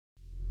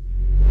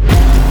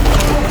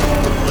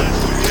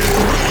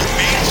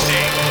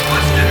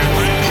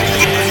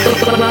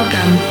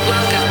Welcome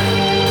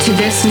to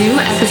this new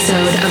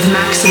episode of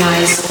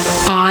Maxximize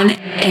On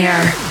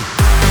Air.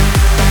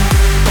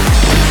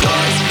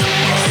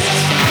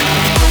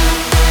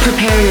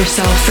 Prepare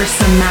yourself for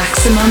some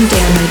maximum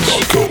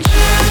damage.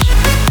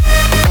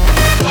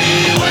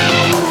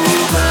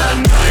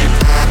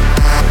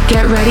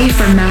 Get ready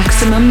for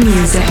maximum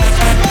music.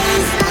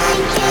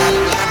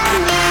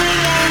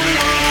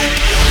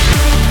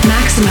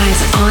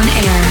 Maxximize On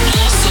Air.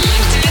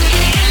 Selected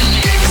and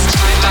mixed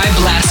by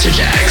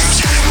Blasterjaxx.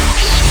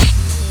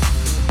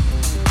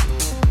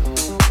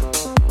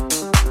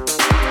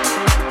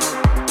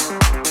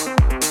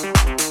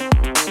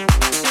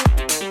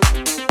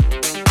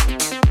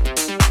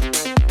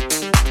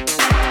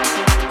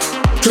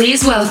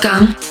 Please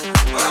welcome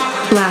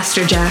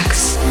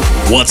Blasterjaxx.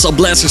 What's up,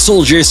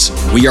 Blastersoldiers?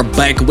 We are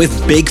back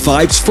with big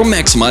vibes from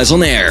Maxximize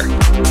On Air.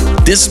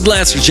 This is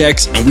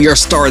Blasterjaxx and we are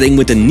starting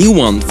with a new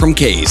one from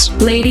Case.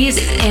 Ladies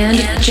and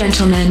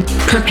gentlemen,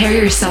 prepare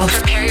yourself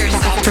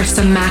for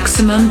some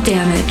maximum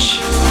damage.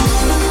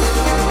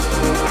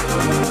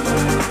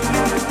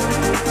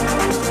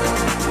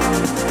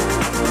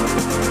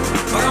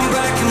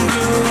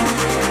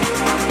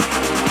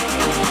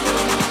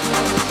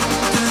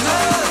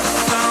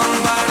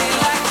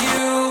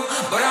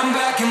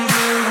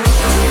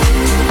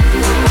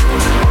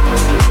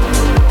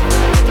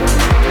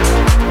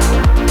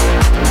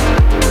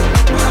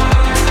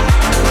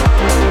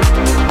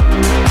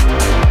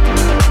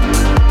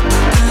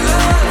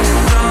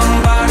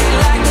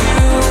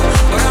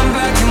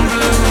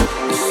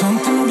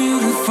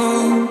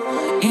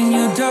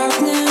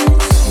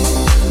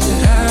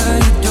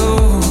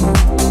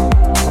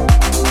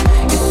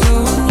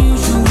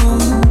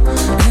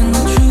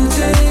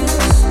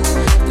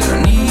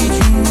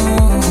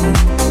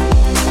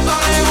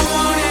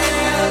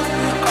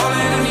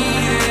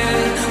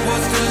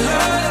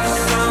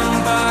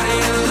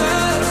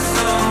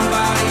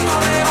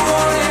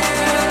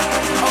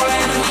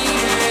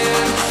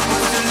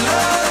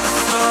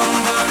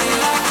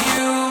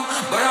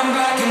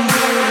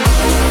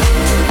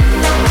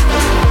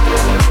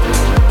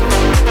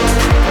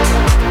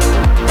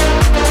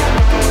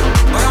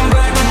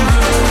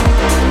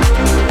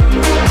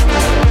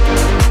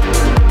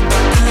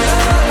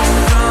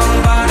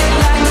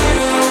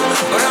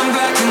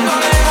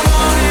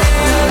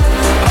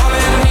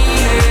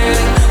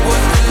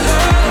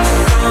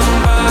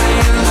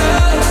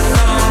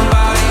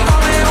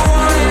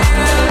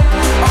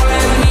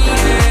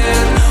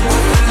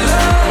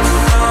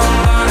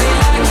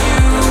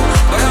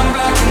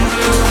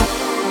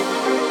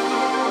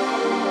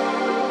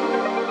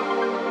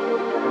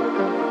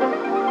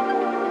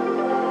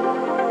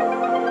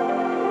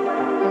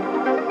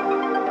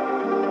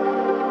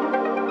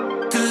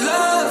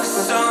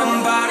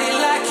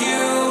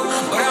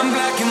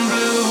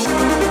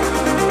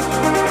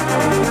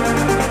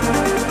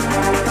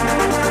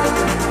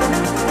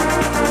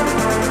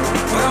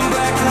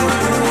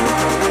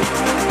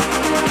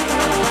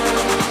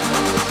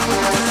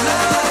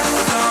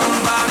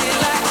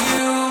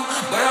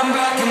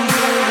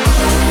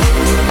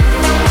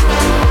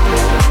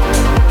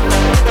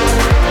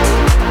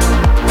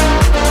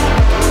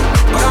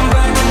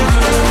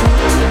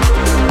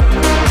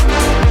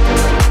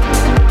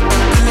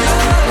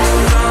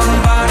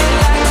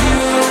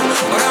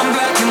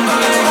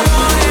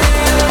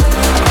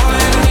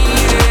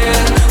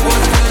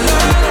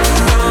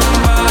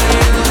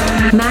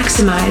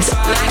 Maxximize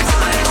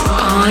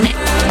On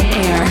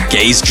Air.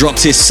 Case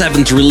drops his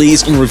 7th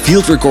release on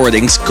Revealed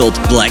Recordings called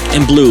Black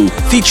and Blue,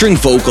 featuring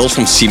vocals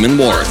from Seaman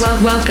Ward.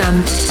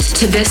 Welcome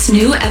to this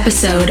new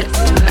episode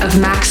of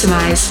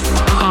Maxximize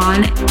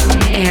On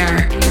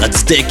Air.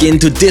 Let's dig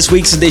into this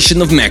week's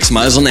edition of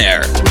Maxximize On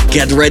Air.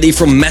 Get ready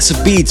for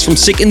massive beats from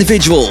sick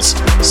individuals,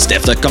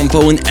 Steph Da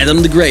Campo and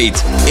Adam the Great,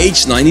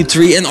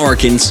 H93 and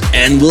Arkins,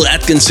 and Will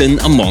Atkinson,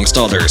 amongst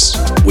others.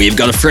 We've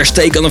got a fresh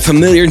take on a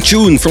familiar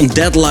tune from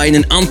Deadline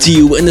and Unto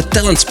You in the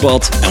Talent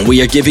Spot, and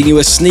we are giving you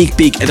a sneak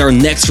peek at our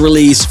next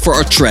release for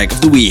our track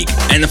of the week.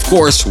 And of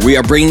course, we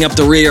are bringing up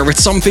the rear with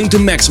something to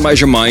maximize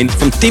your mind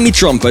from Timmy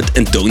Trumpet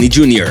and Tony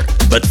Jr.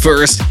 But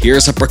first,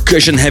 here's a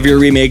percussion-heavy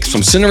remix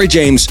from Sunnery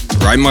James,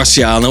 Ryan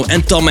Marciano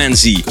and Tom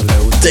Anzi,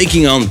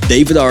 taking on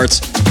David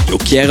Art's Yo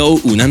Quiero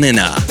Una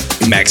Nena.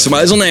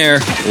 Maxximize On Air,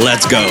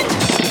 let's go!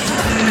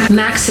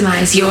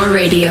 Maxximize your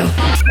radio.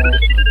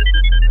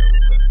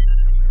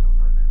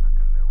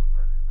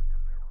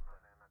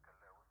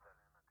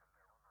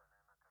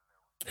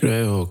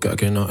 Creo que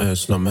aquí no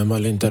es, no me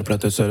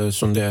malinterpretes,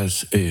 eres un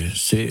 10. Y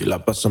sí,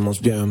 la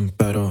pasamos bien,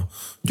 pero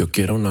yo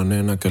quiero una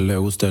nena que le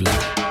guste el...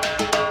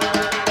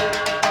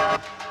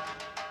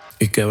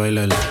 Y que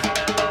baile el...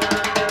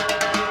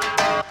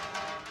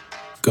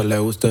 Que le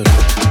guste el...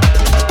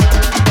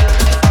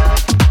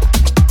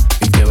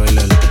 Y que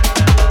baile el...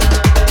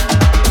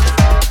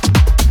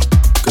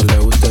 Que le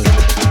guste el...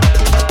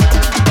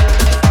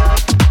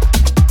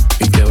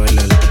 Y que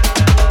baile el...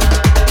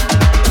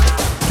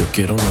 Yo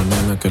quiero una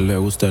nena que le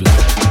guste el...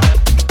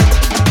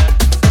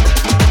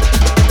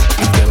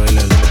 Y que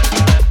baile el...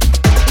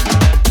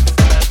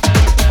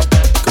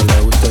 Que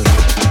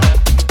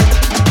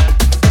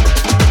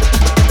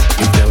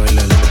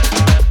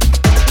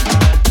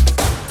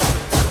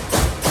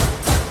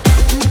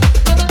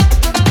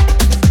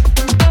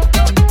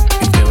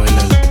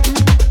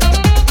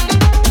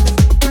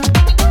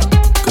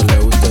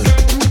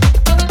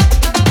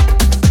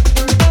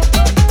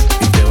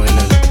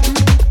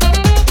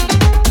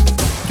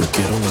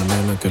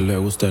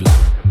guste el.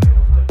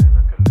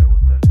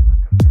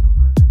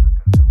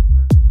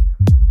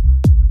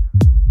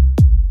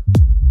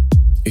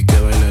 Y que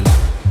baile el.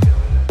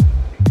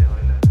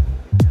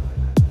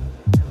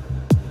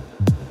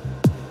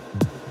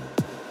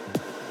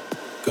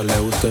 Que le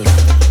guste el.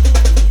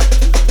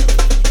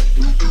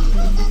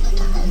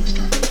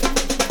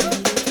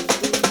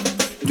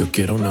 Yo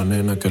quiero una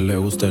nena que le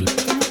guste el.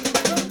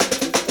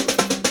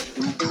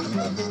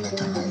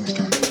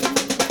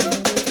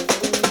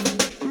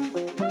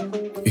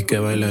 Y que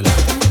baile el.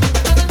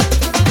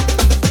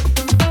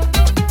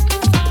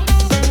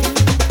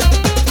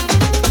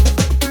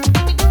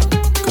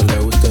 Que le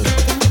guste el.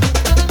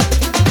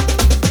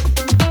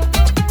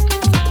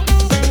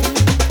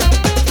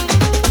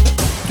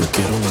 Yo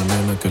quiero una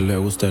nena que le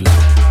guste el.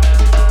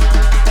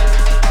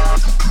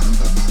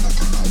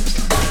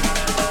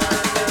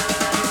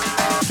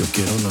 Yo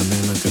quiero una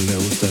nena que le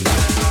guste el.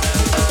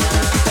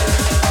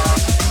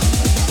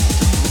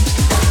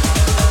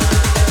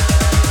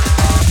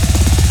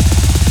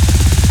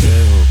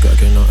 Creo que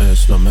aquí no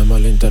es, no me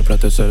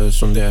malinterpretes,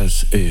 eres un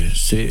 10. Y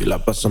sí,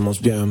 la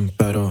pasamos bien,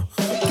 pero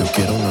yo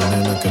quiero una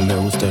nena que le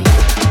guste el.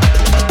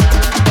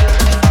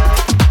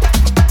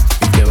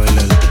 Y que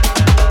baile el.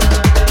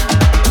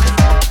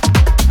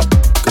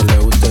 Que le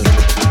guste el.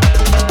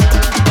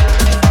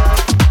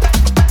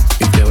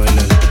 Y que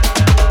baile el.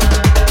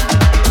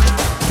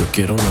 Yo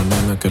quiero una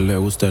nena que le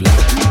guste el. Y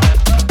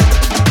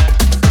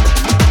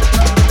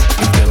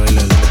que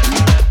baile el.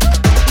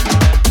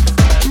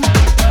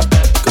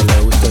 Que le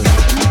guste el.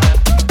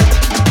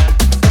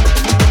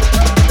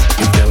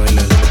 Y que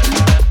baile el.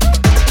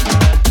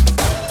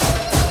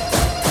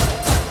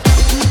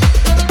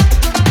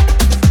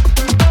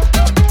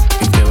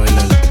 Y que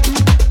baile el.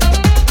 Que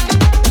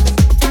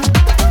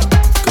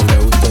le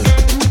guste el. Y que baile el.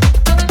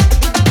 Yo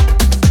quiero una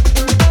nena que le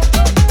guste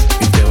el. Y que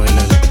baile el. Que le baile el. Y que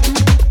baile el.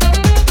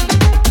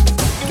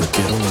 Yo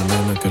quiero una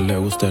nena que le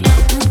guste el.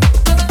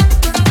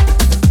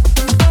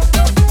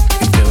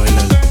 Y que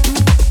baile el.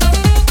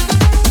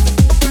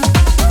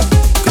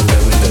 Que le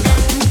guste el.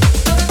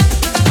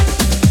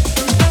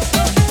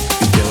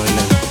 Y que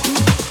baile el.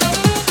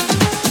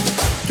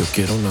 Yo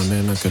quiero una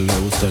nena que le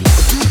guste el.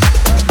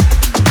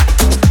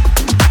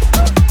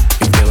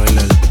 Y que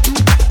baile el.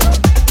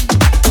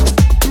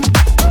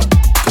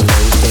 Que le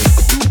guste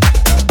el.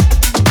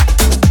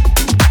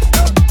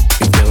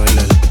 Y que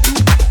baile el.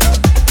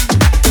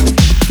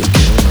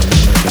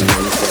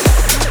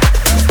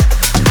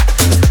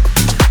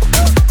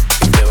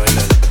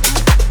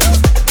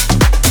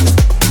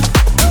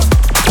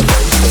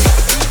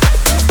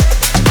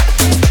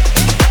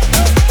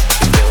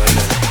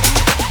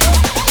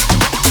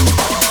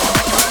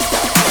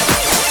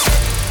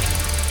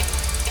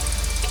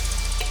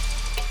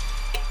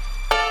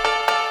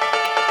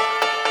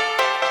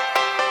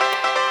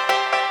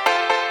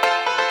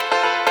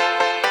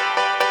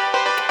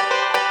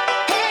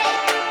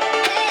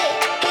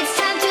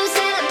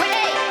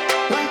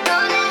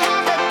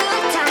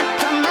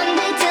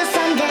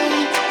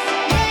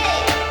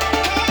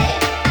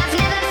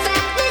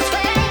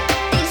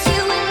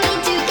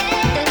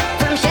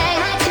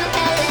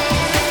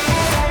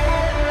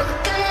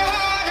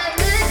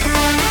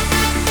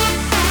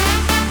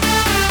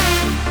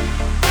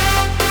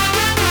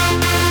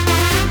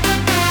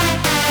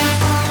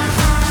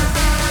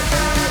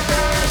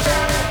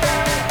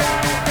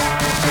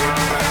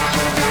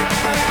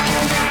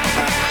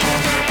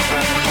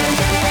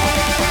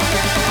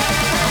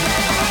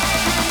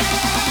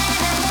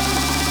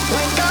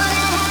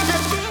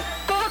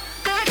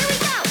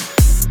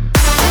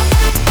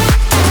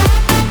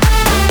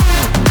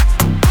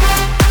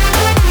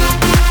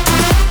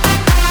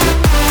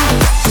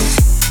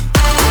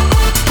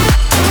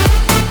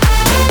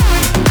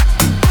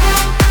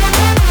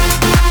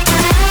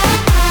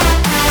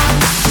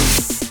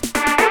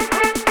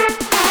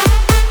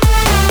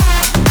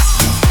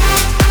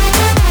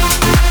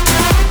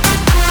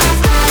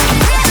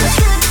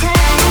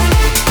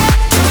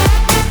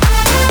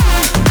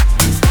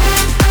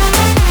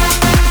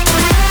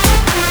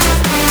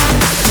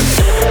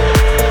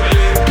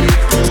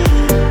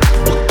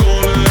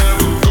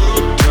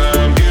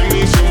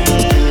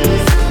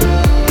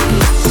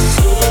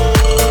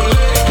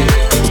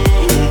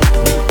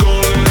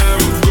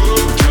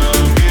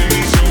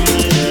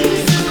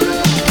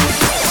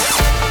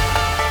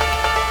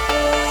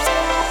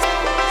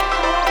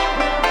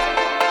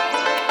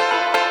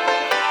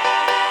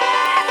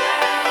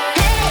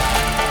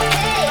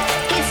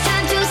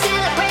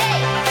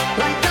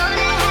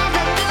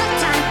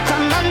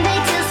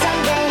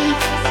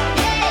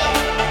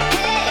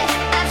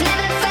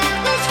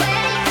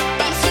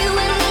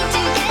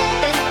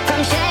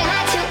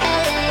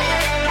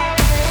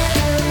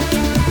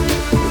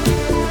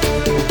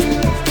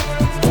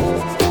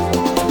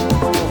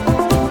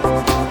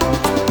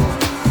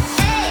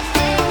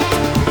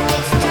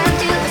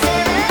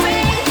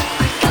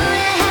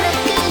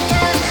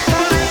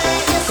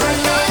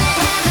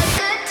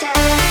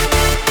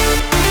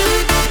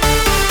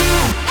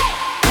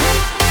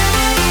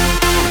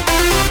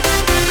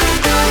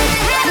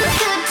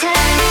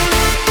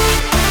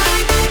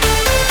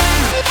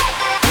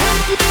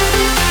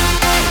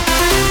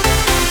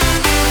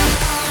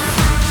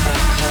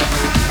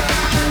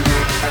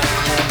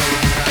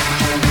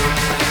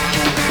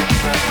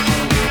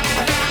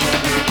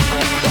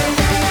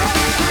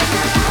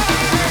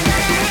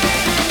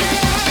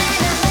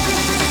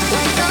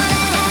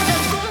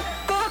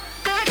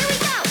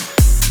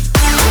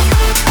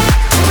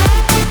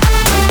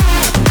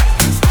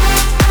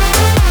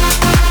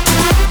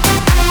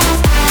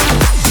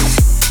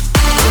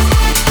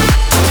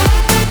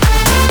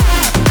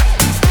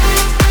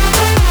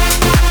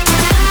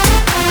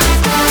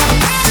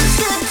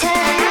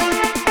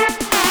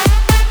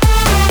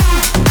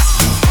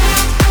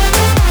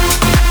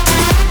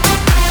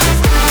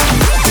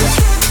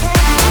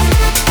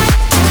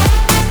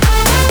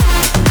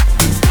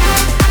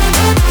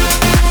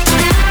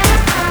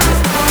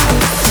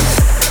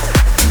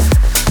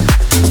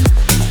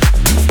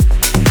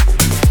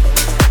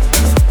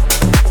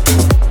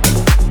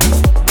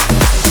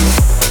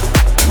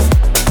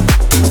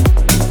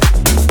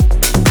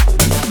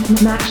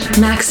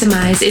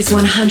 Maxximize is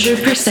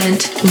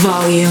 100%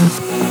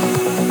 volume.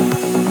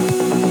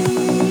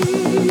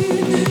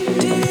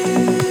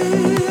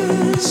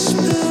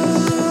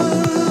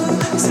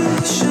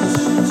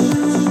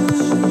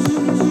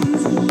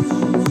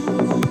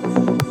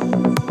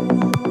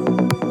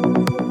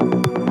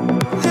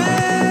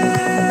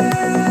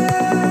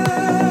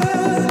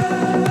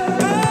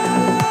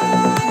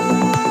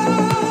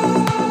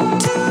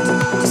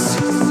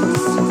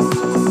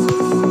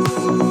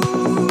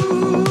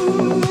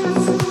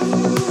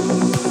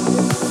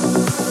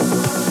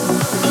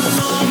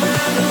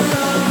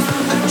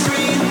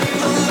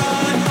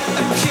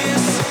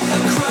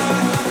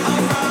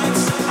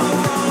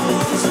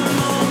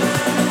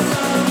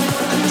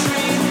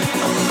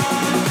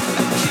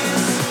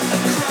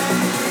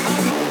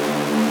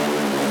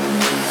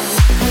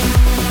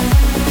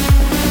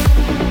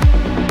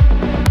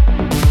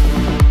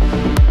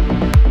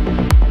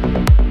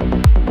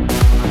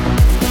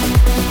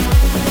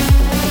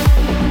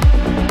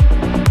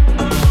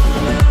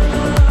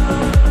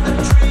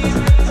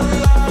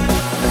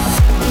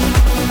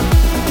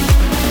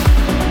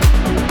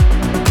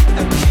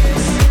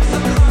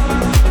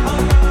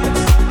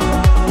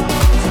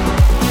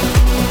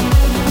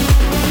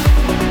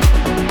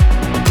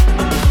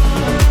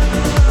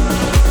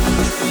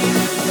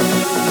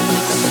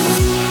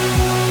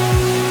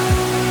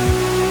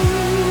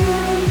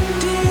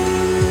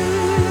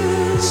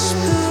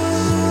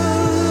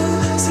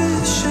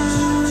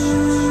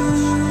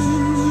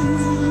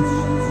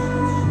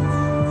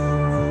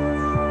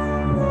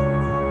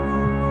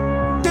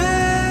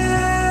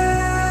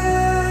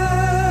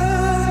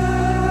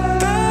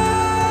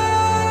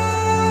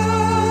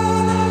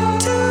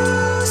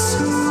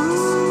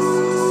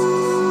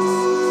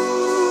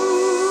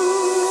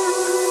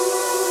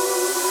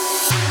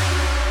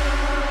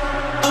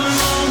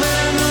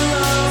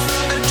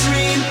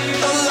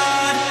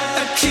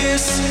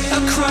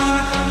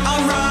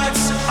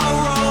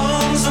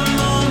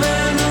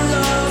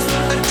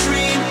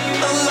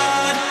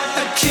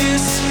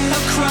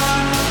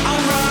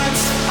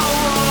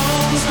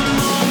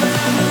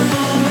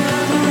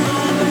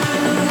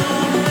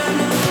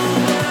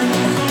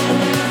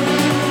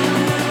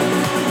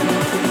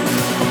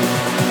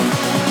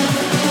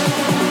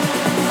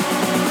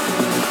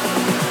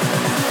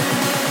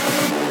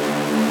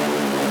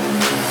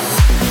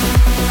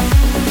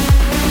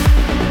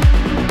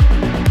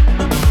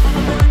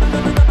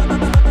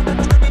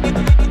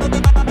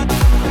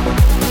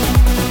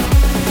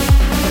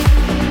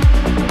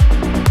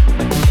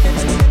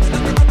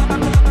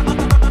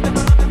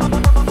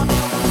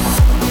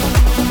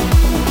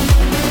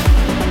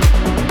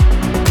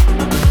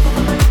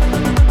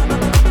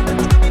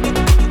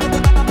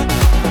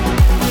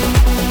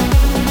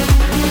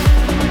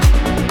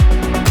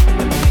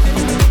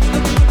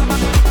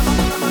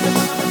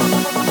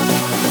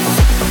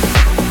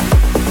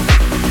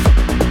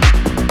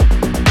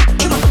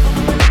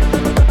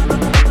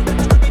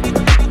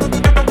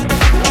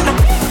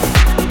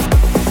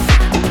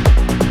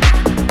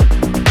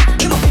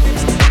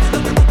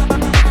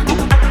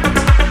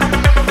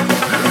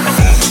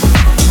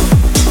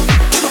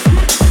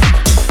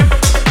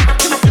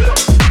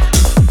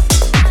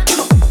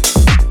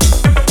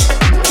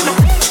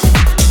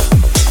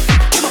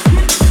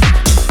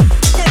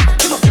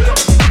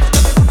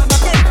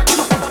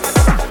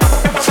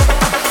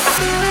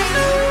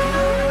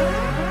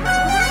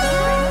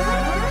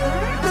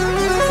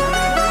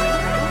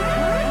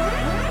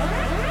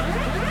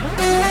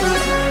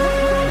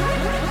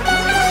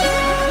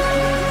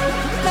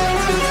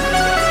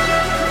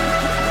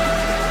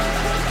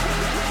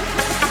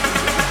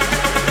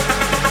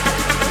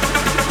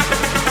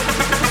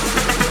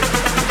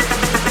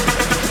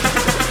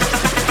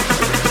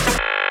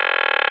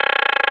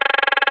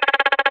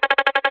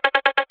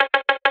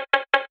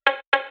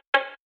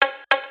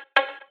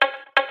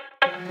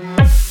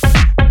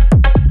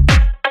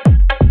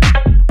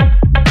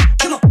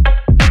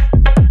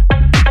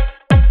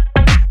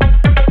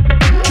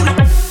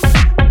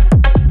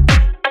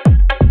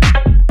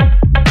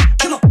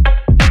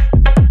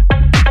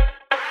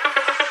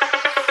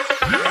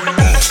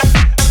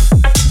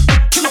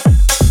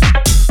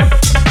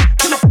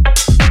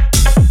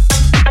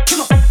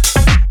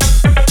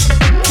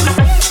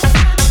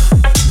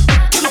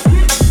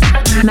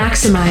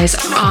 Maxximize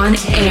On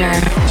Air,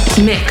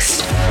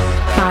 mixed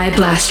by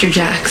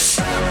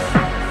Blasterjaxx.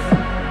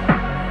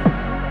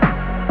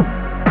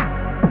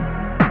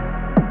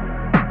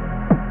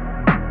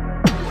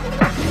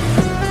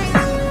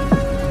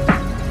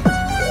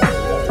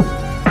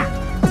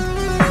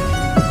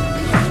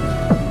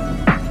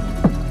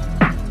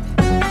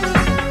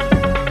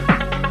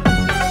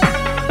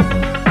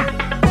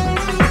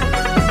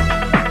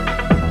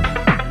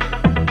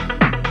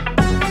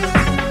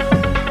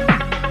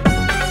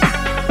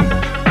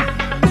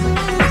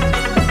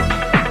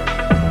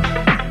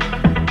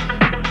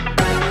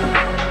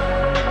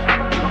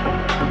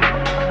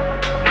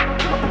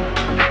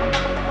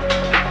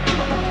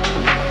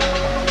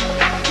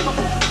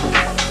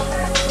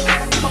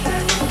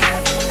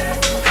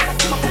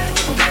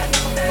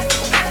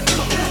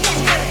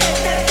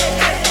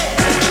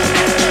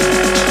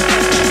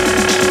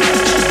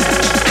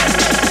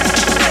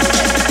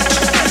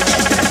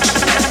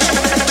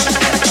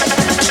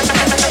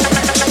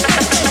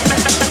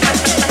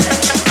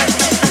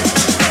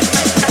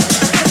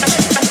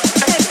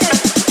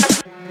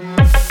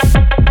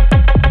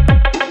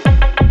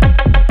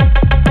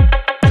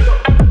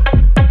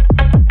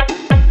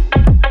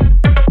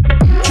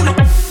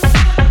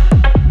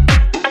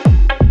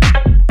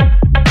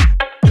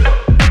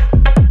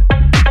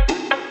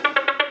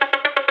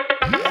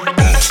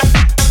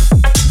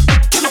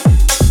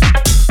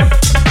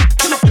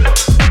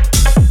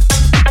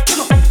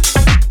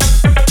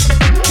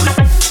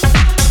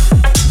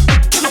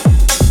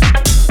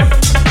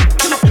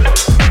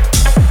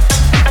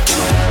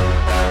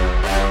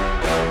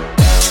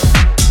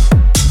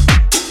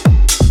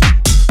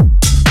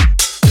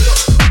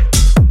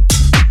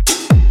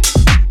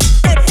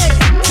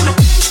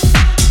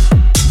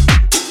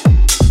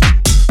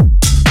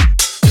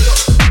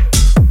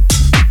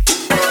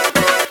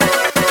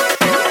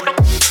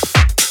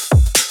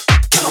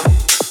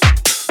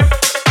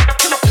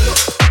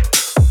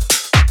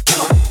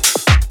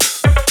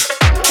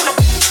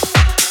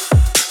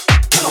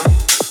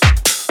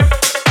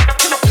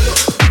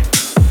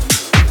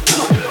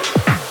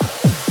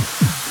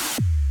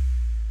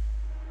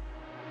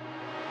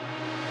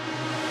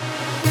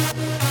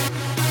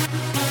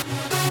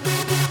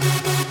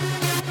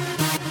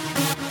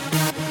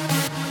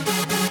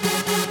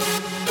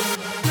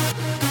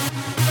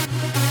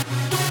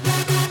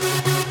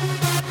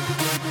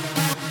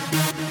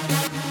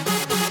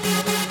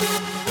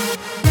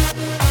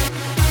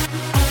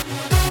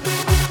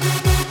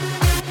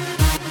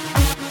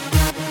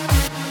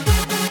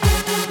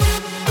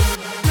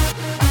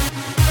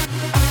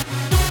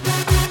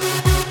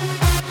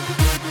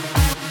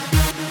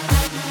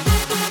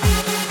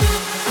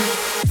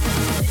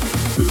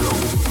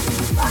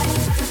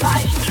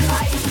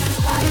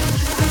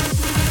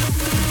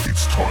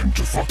 time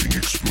to fucking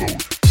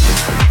explode.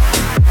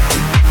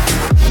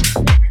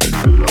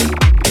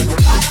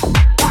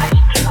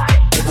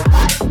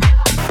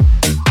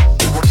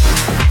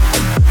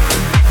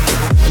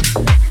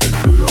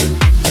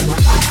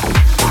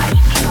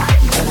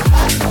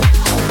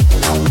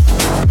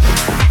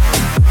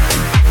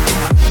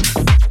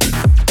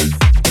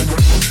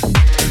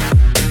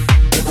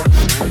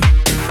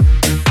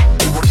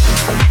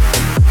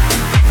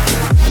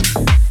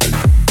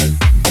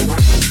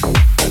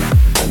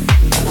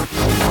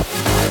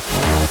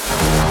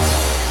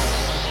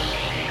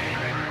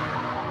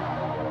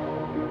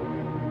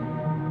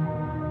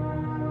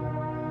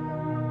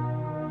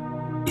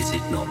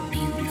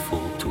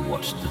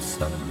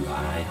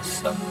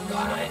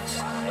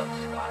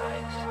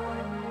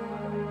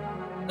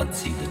 And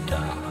see the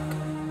dark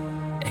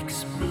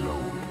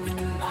explode with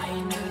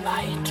light,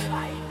 light,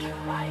 light,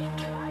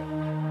 light.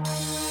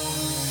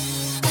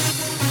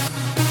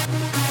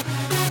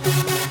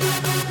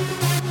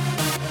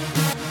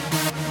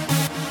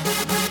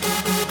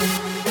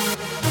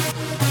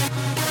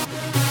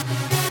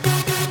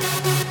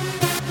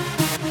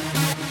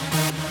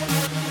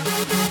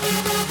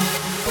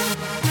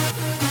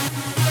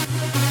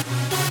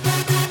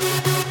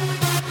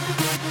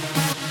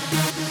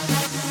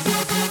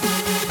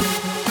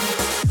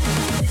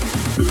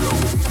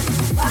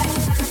 Light,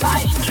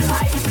 light,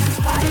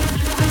 light,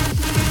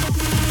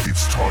 light.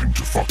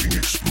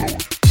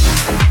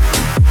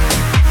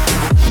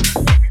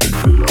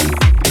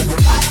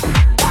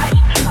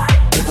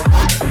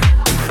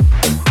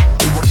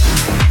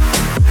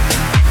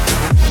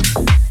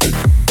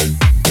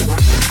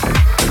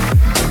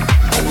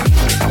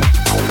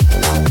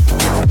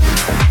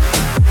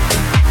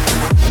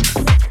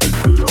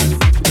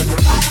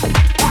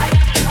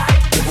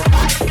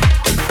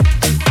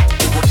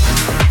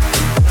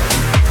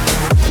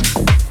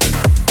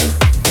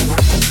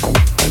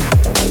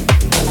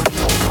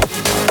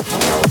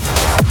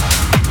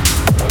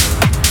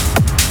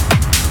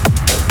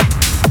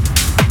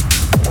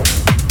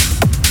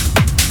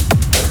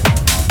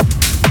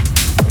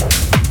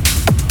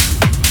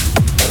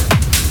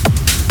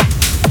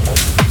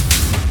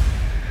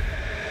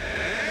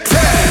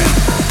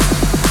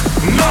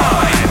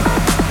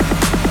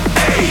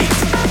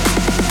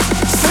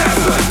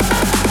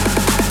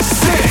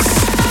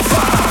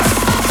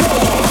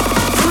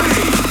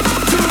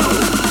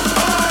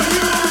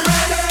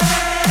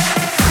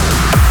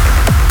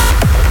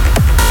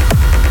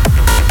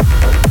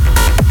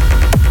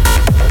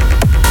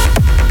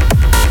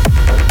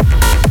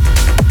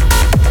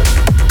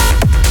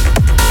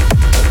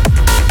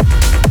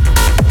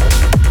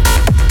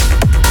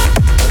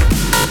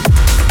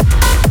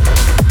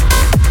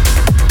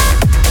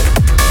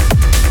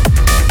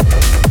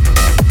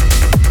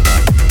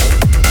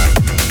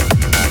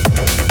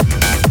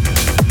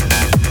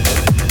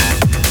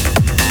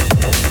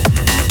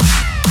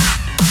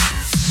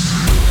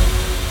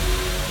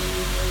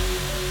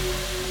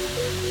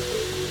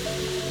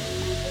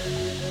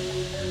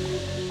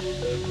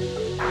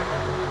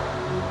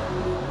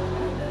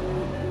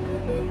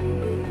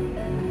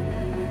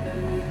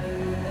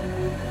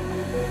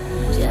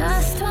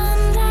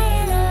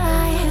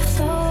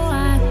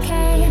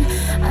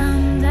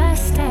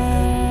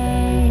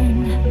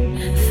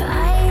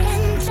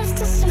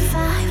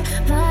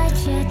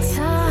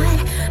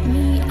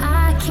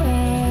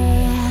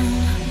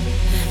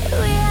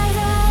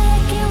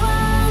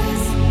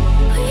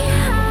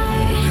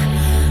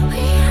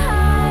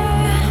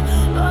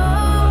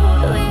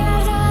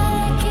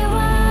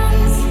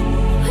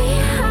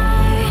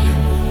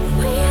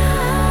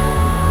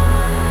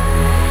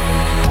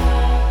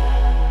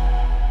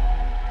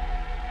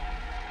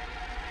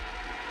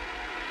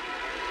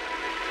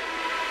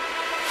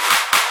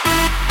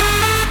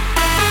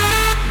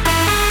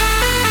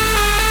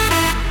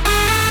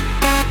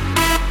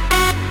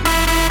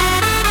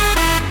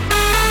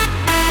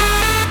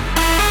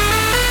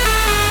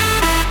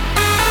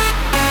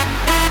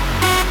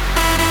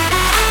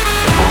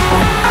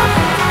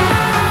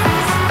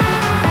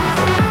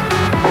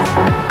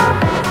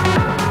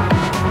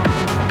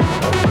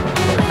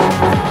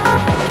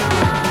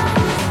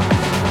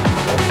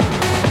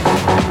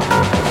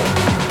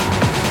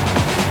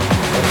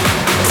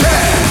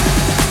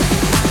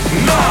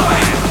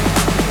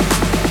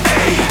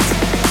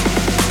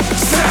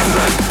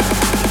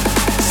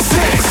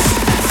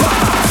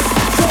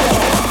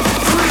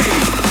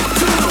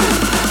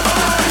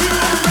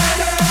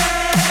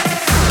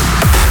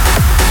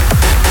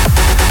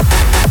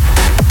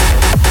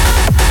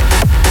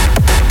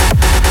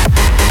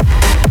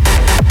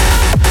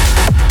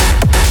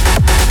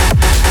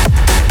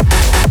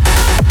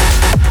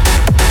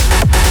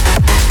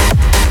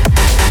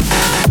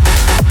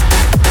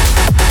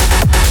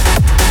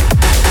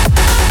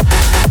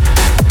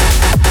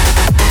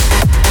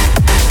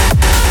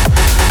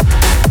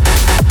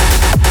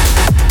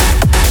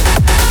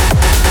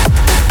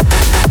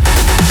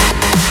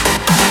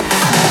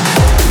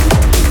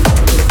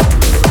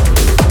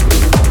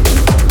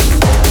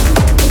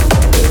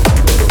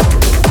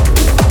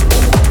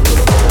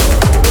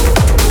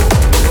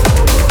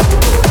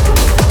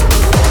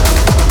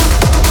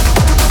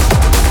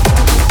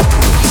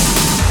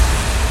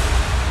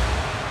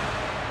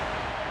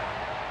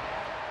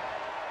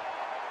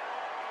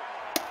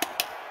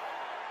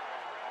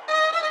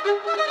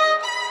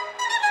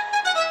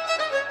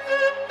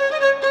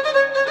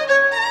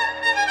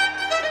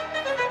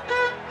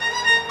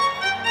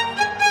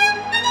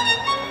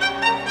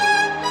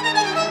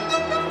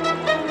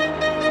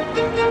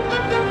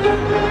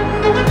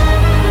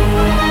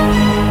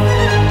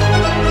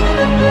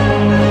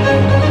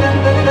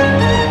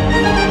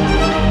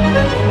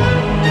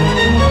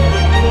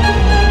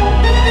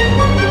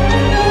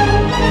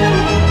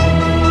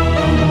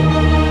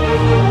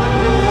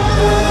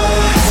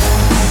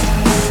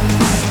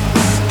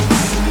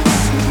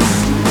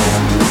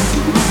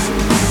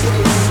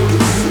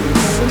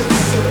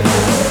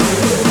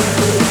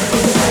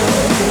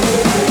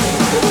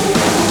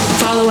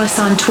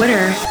 on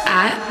Twitter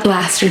at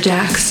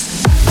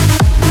Blasterjaxx.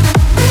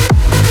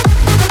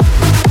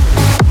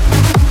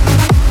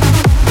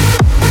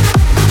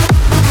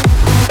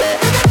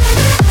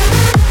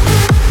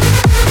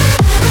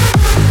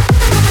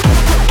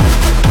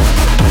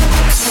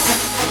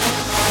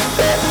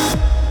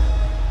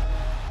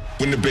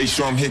 When the bass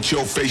drum hit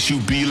your face, you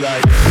be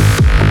like.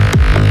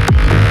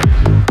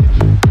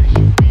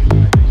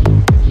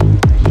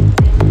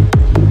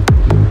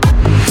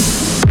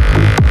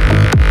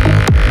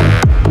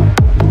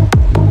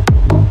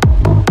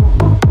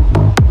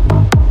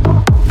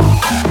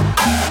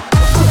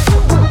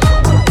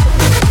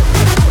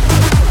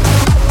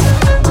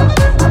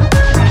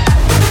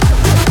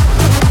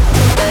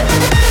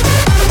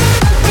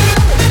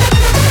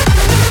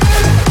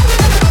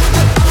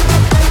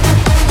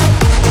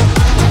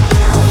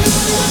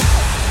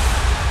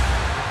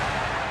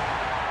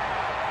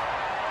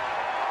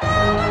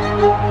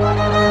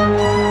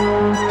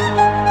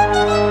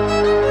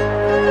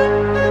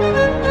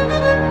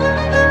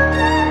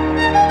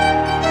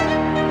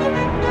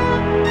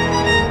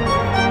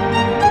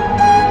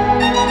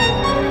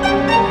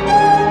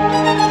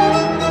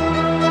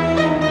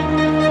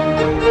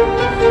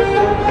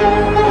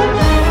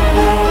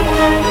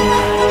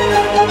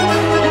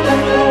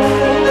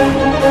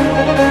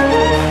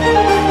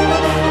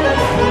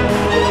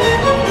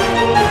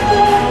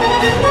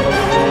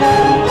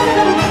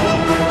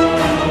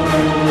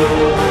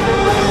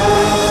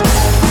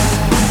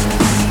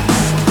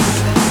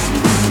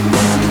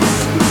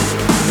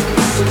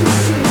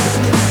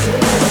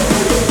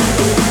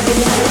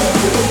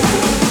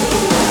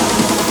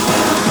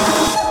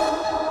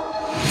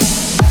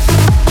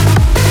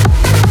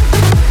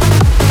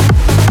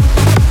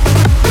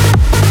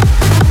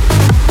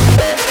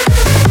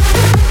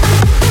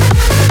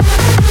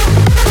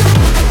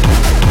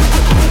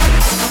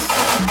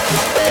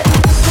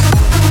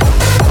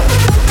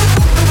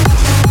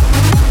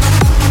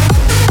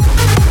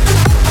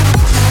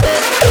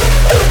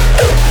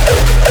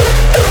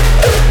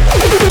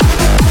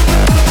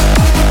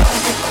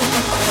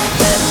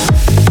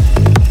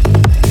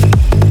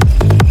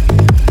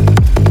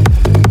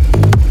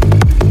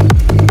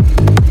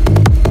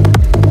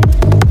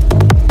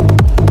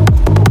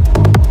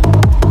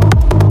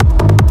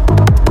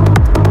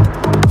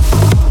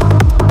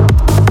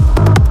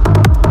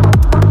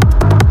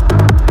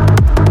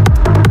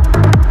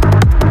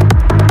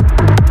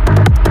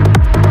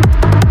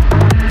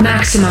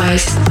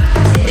 Maxximize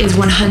is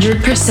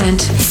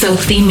 100%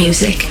 filthy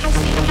music.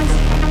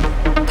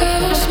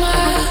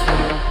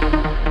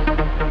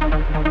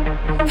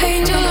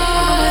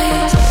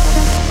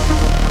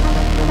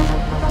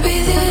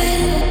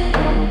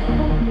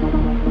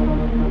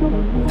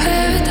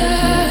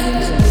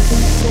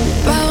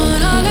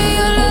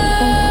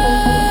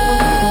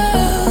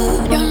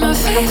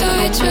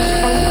 Favorite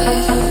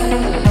truth.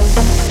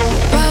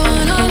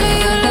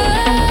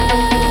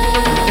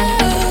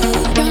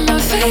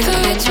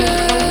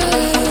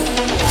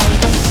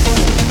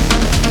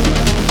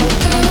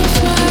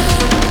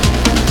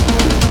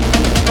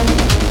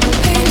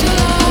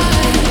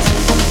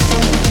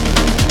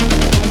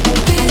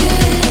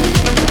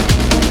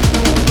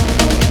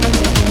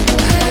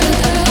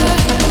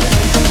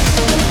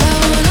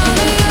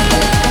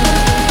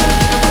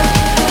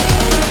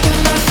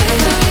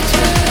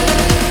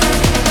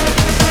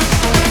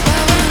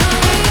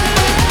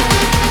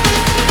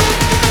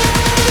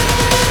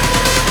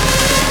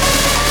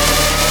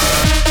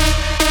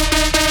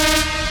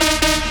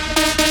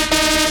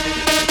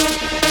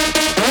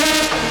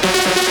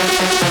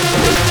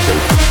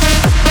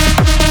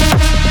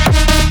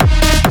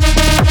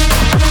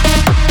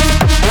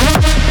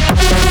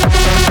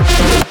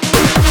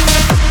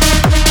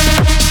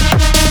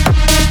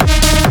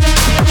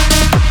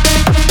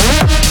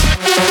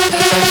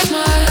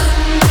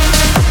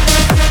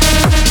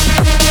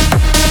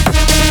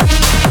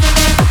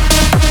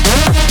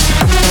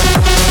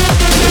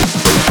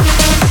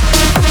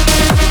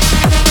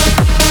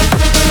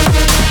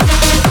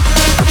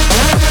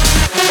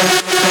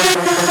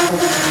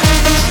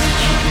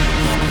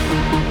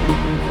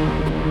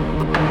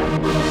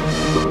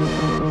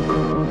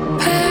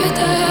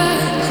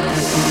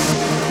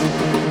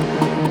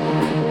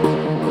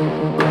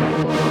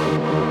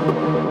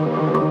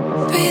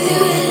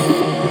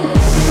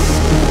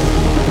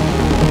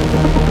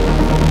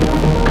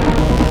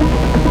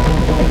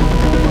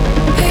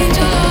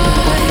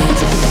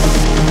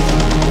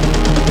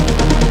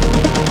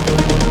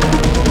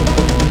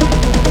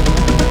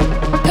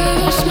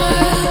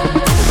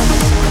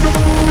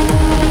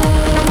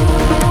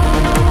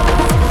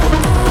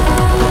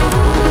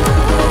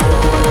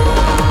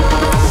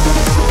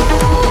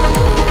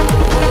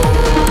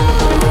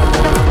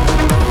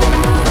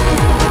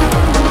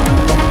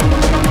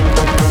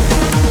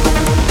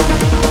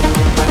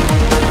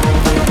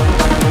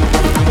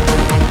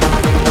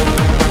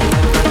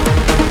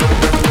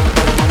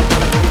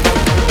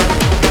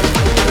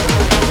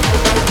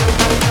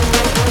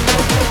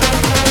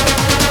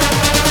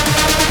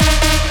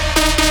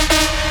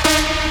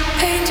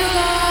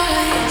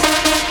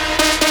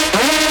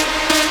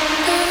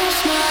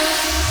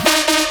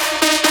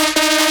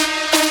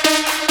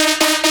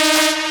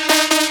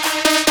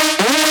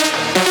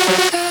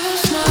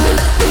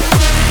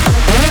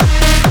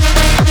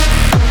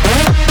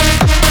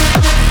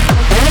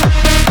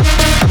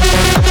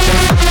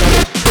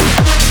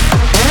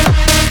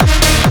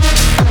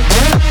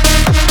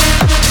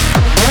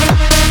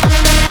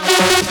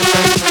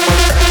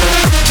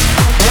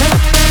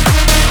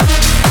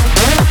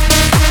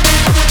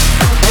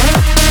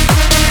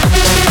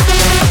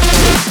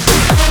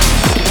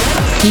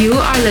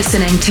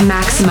 listening to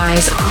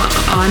Maxximize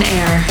On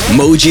Air.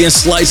 Moji and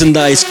Slice and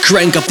Dice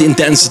crank up the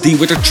intensity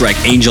with their track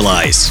Angel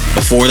Eyes.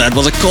 Before that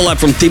was a collab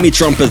from Timmy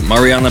Trumpet,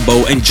 Mariana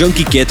Bo and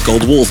Junkie Kid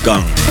called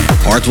Wolfgang.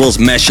 Hardwell's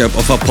mashup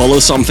of Apollo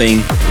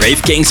Something,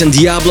 Rave Kings and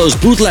Diablo's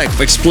bootleg of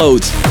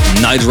Explode,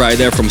 Night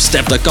Rider from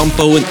Steph Da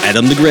Campo and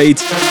Adam the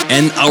Great,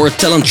 and our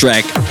talent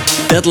track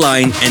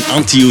Deadline and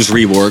Antiu's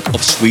rework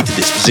of Sweet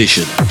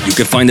Disposition. You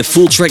can find the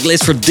full track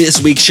list for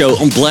this week's show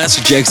on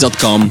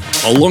Blasterjaxx.com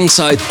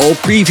alongside all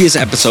previous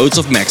episodes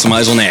of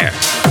Maxximize On Air.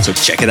 So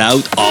check it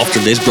out after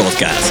this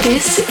broadcast.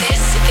 This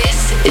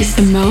is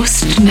the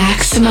most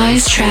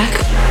maximized track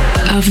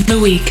of the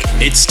week.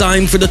 It's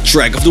time for the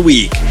track of the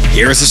week.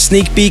 Here's a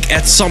sneak peek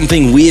at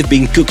something we have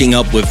been cooking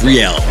up with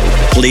Riel.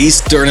 Please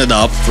turn it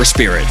up for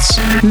spirits.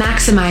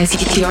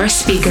 Maximize your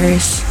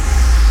speakers.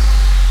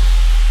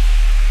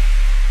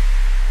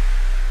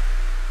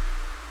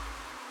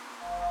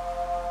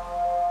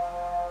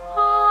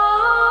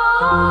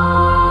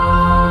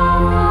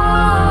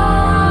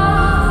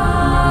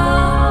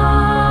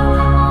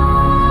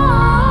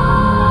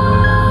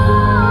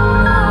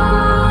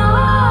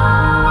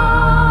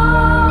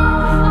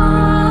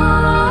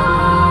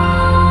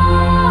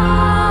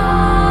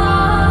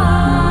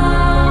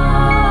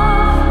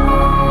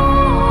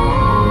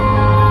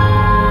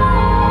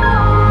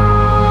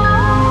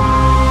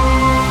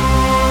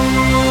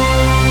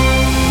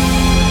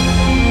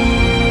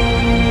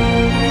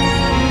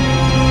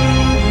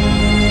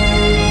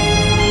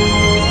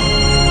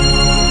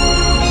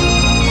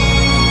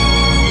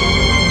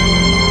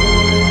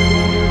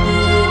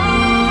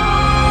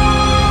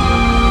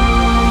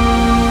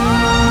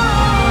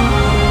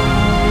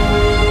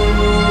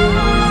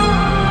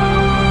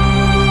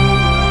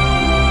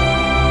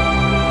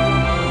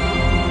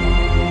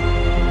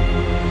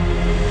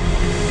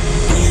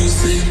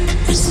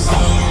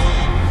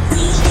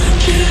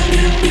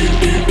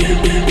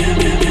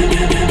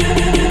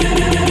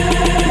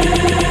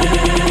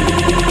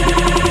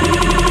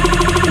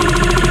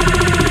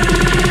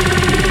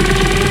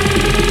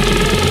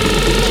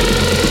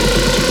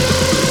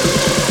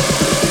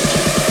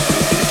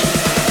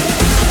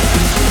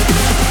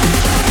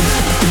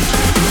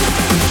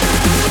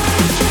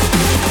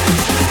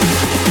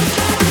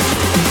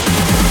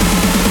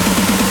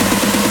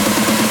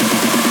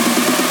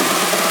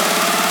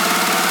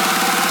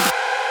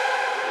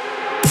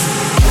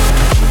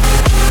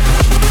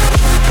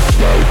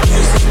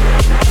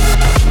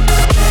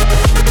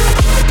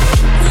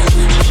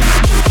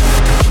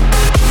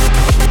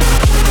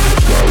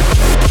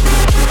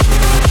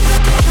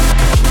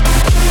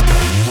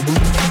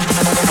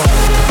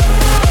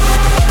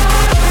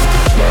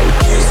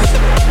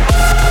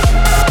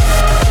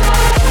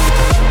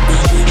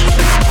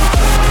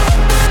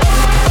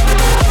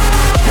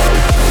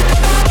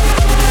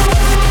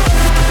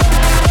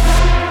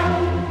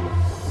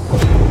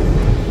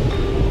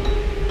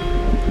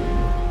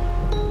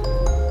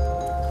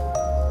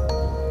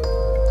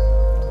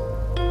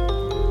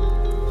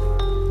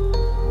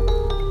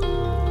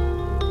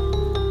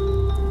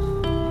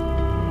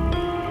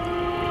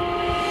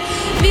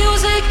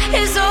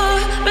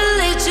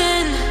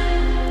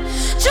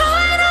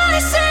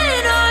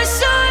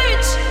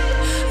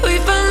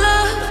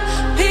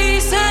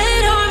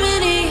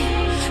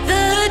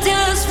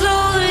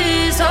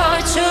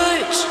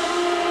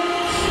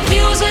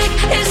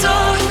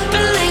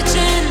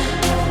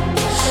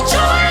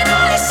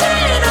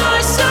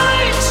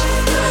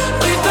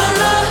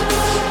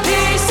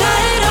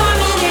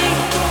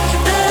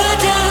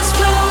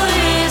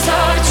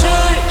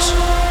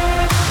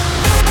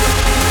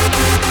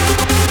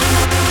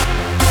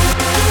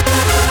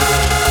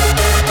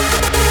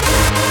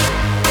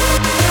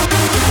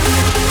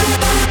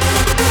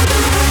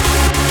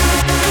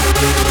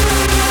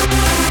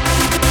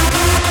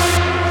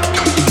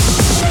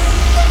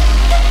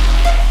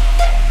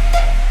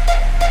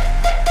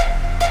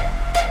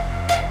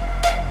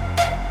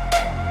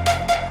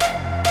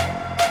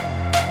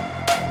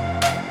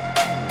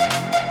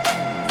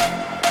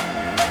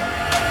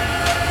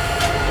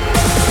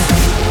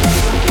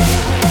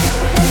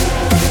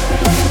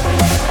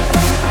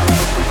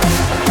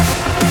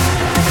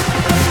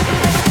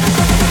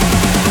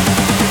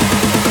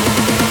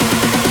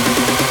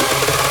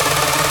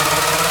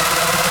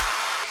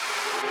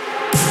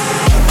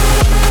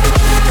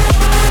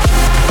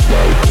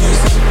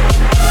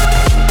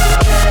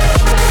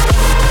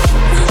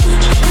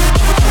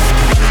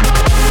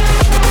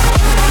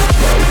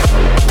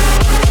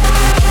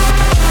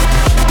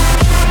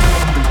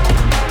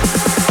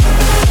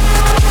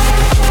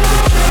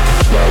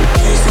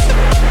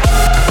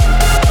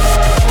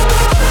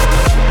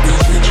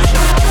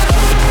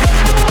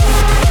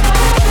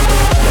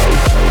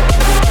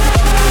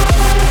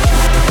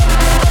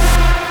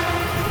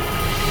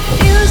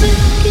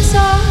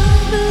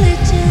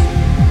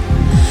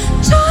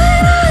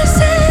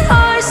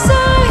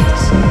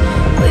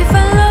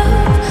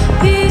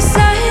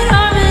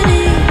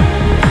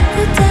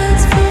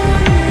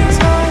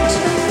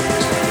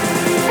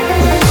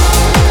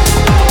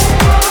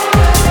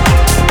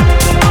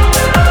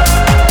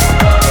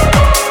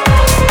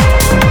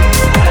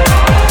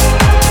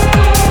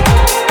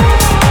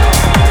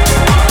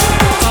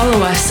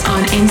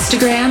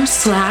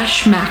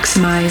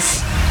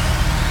 Instagram/Maxximize.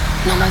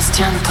 No más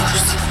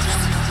llantos,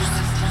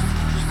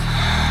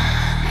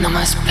 no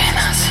más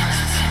penas.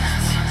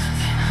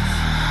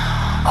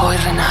 Hoy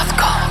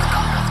renazco,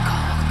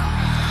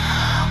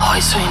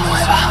 hoy soy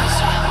nueva.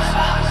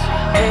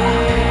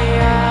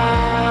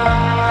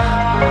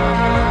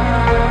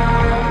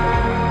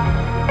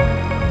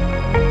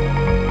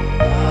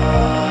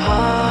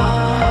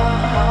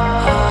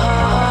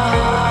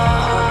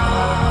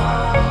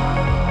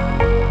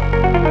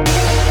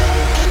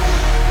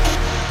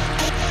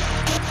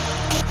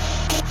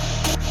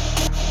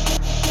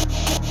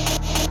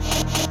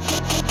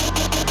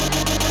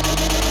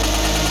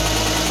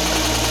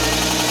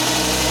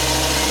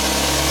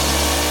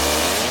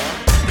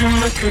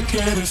 Dime qué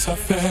quieres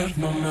hacer,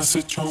 no me has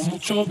hecho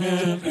mucho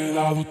bien. He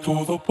dado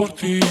todo por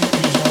ti y ya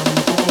no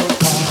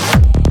importa.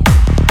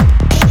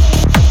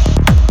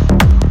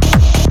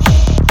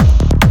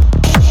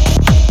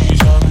 Y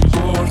ya no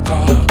importa.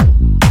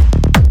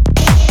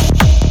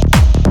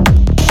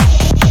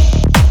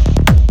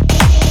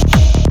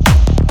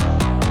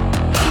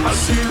 Ha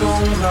sido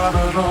un grave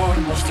error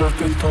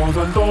mostrarte todo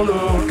el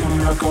dolor que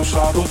me ha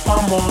causado tu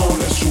amor.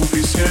 Es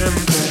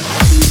suficiente.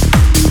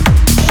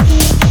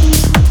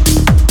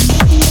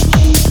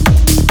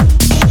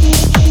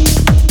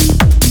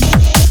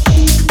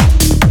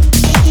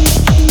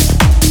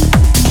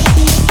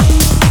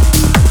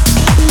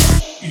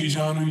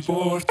 No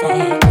importa.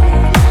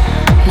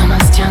 No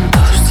más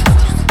llantos,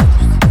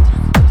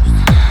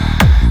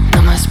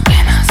 no más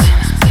penas.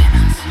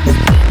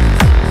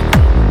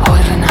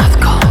 Hoy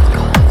renazco,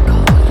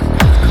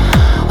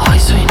 hoy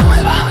soy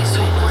nueva, hoy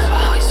soy nueva,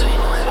 hoy soy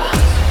nueva.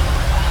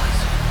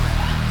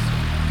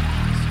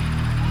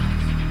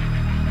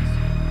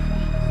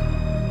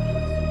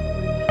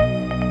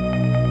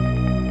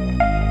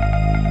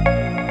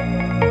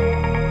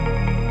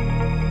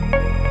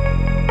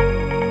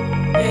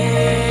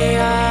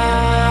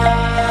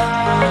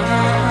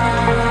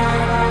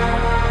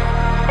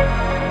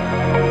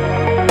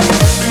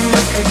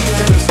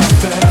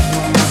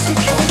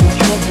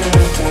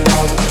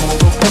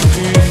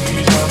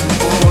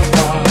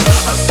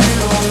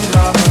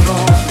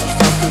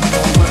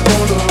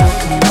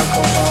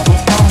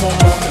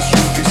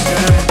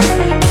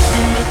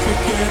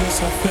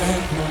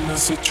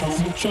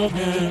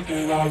 Bien,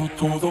 he dado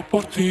todo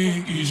por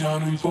ti y ya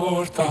no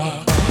importa.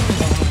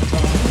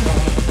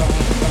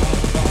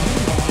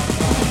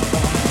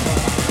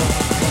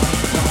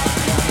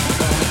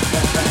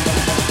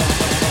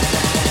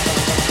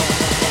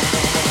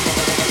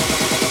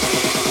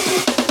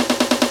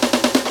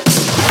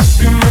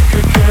 Dime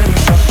qué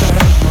quieres hacer,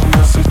 no me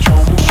has hecho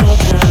mucho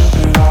bien.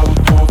 He dado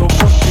todo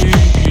por ti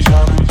y ya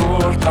no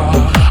importa.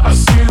 Ha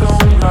sido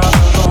un gran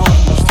error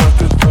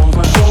mostrarte todo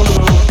el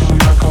dolor que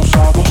me ha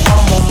causado tu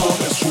amor.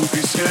 Es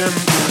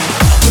suficiente.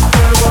 No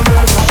te volveré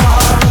a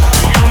amar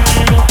ni un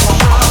minuto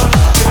más.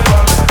 Quiero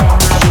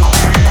alejarme de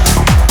ti.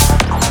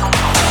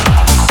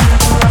 Si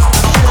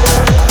duraste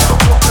bien,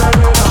 no te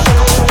veré.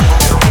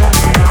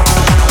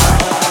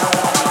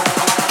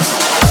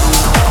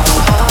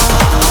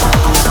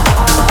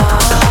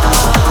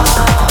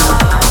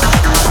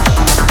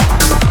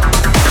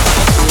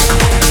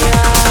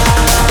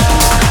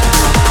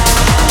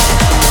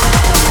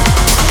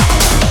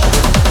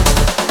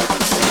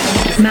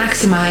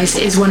 Maxximize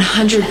is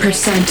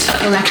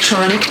 100%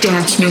 electronic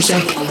dance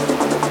music.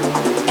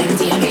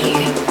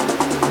 MDMA,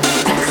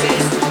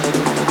 Texas,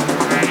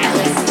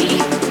 LSD,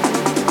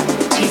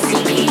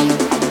 TCB,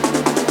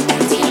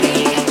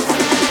 MDMA,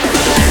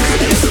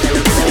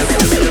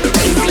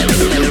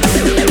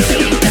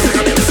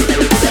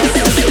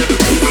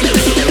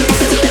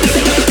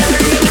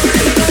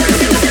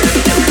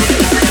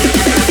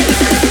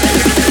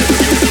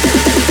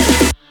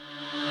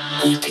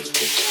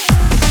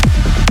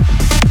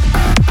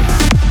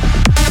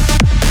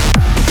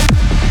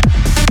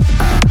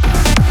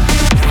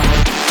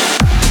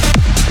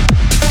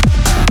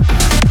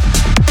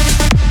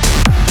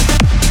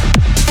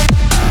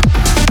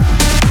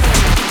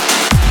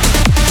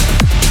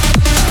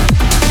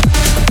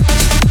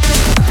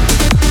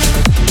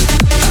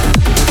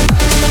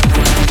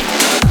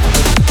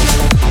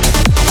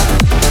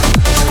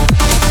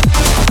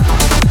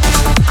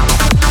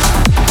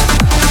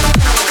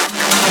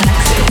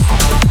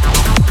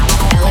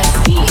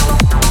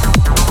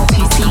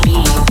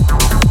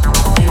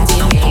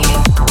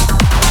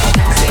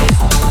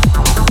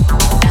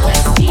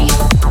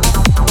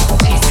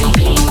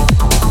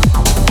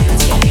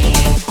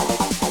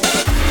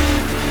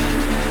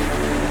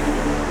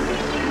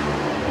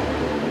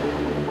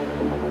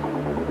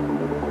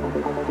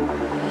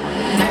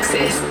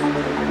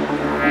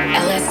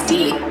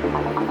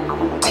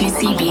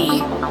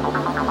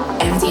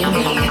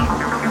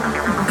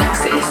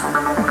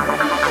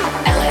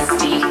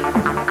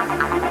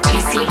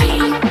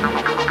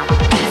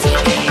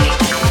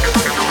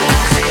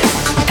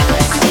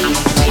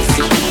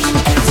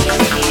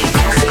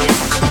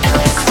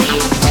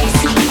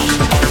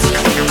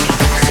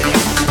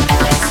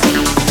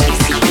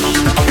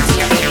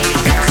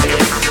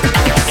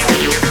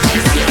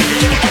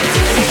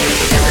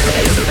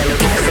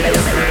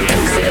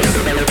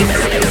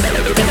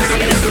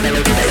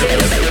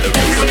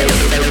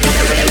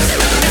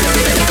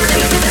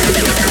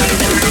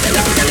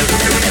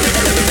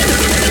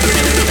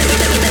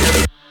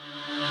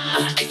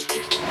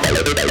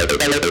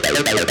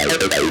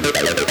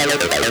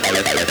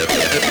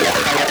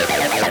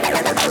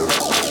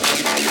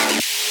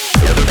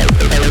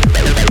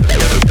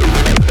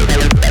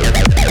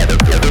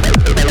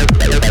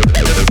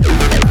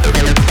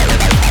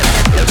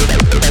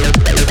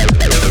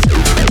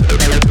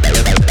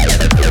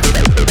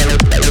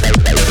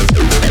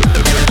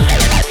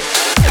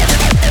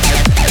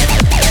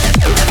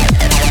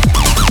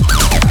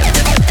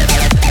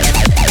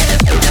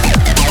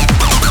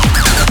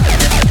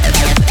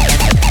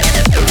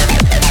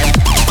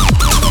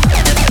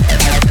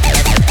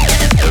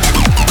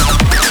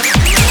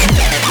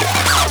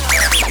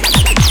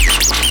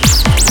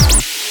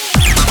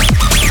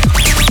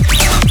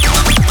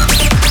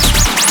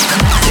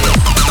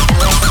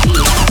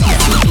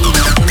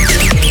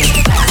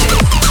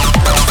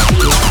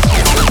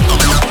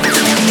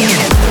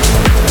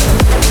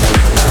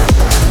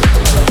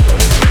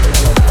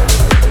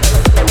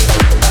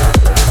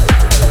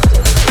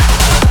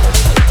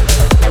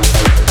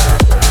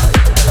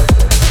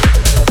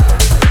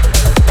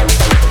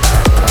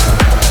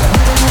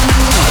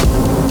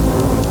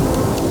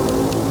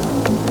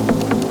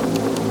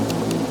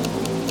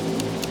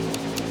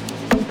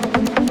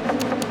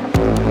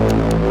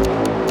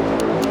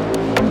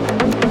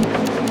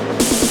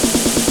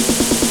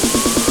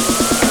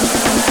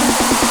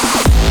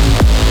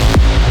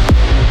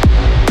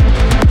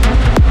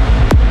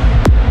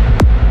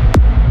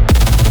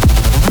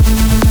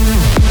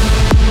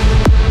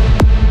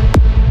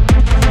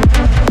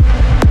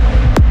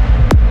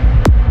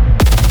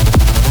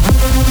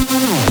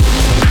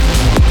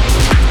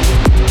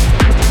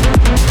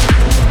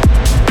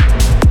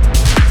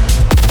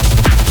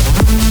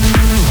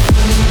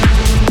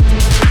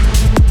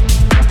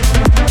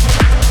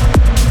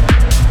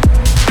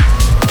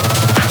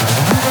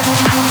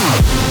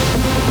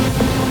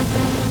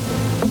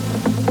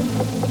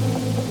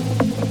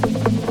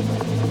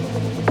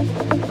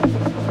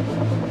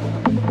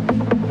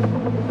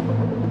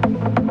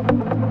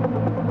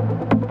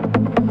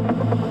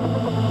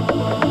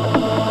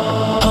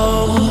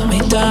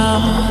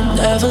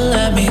 never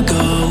let me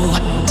go.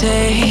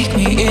 Take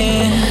me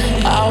in,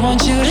 I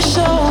want you to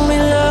show me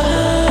love.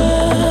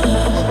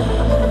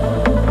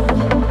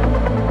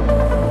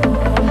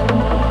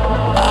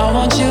 I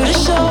want you to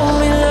show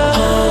me love.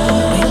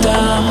 Hold me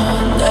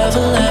down, never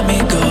let me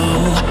go.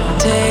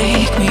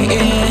 Take me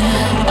in,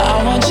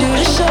 I want you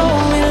to show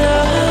me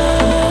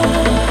love.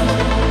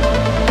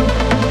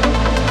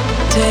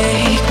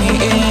 Take me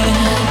in,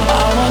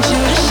 I want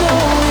you to show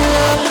me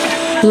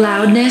love.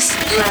 Loudness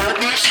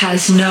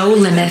has no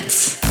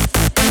limits.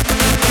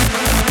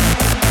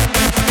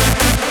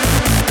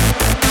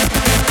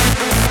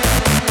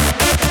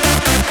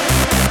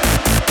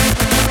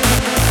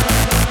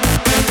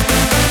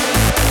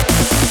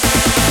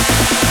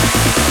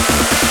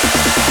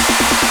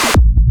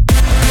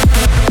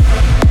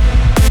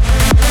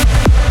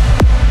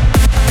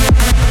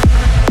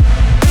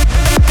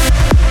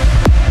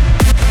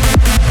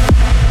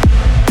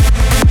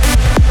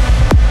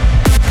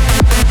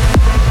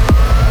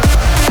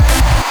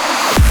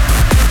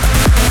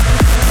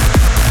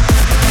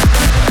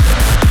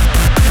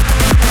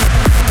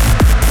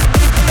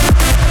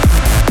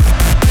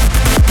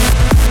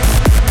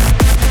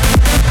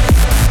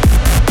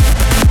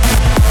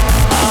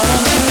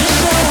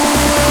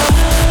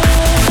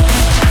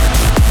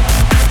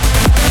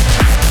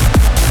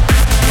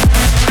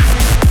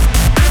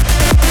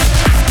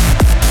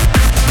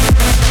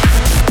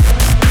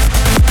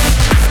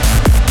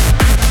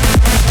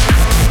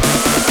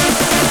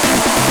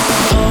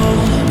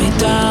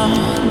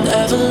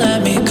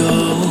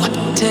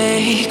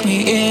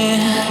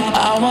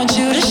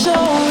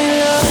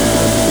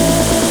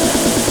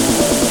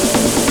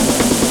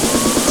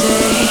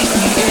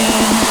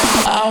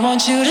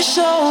 You to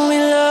show me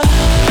love.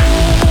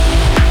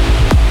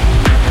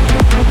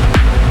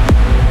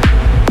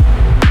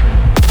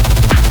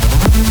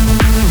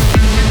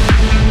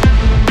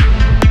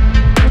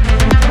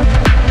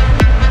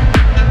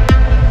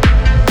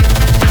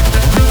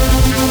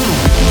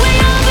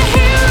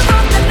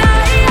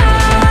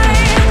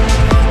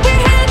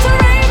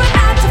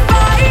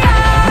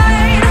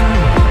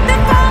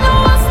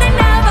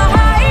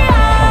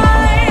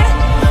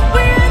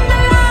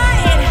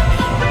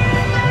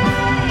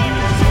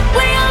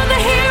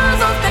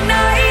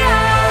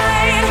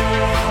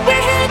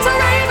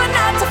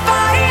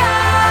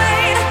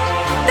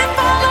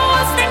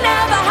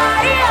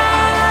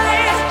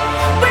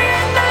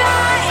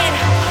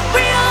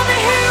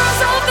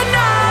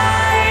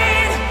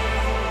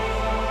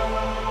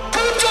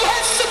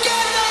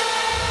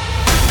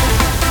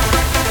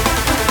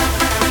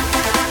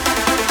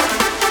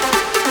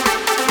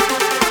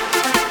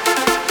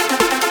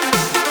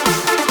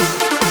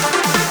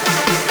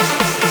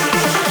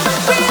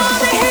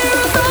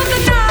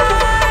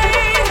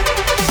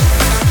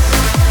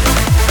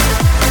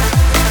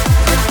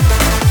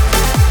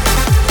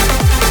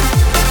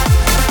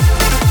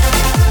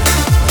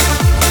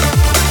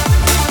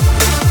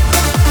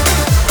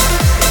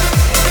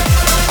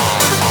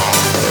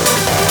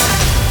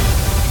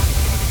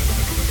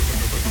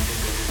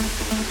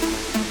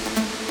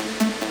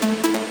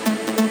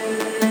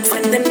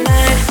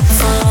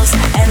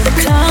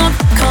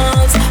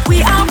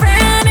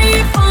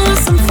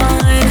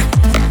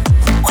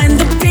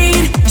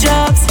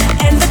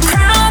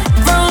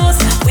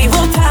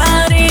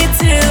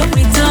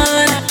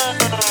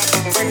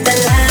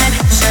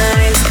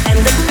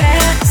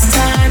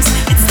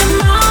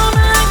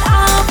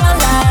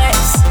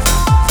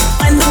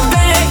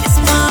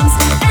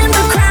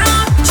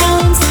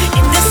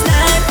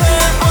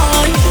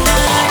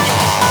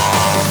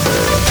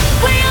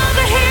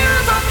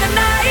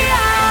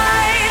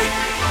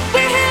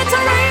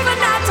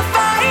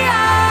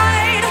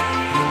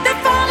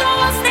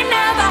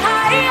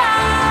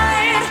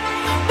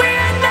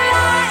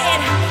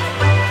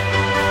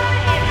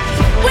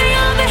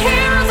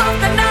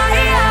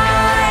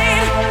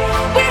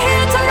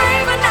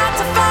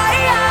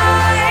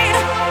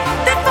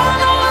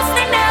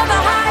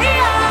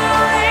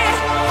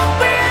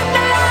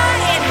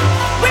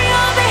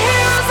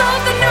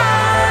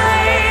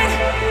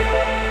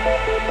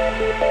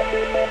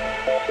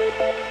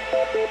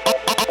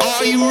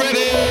 Are you ready?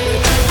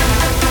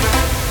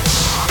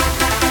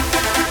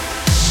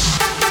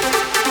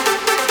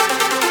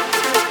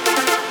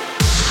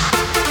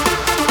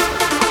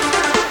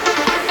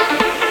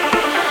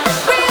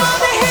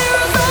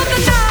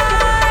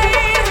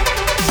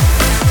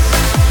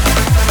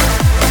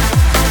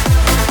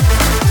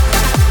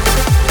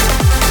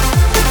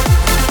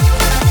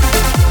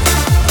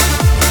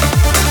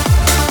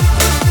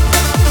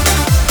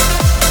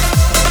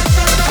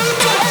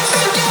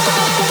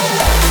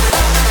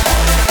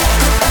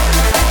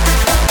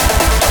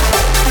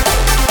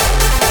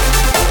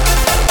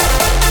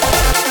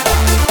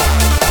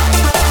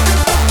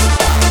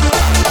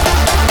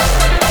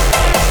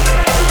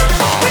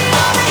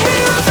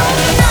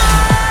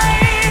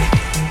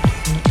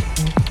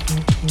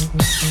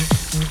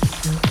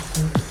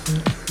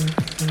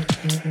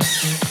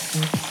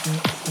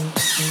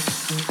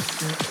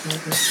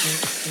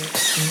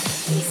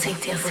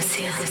 Sentir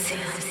você.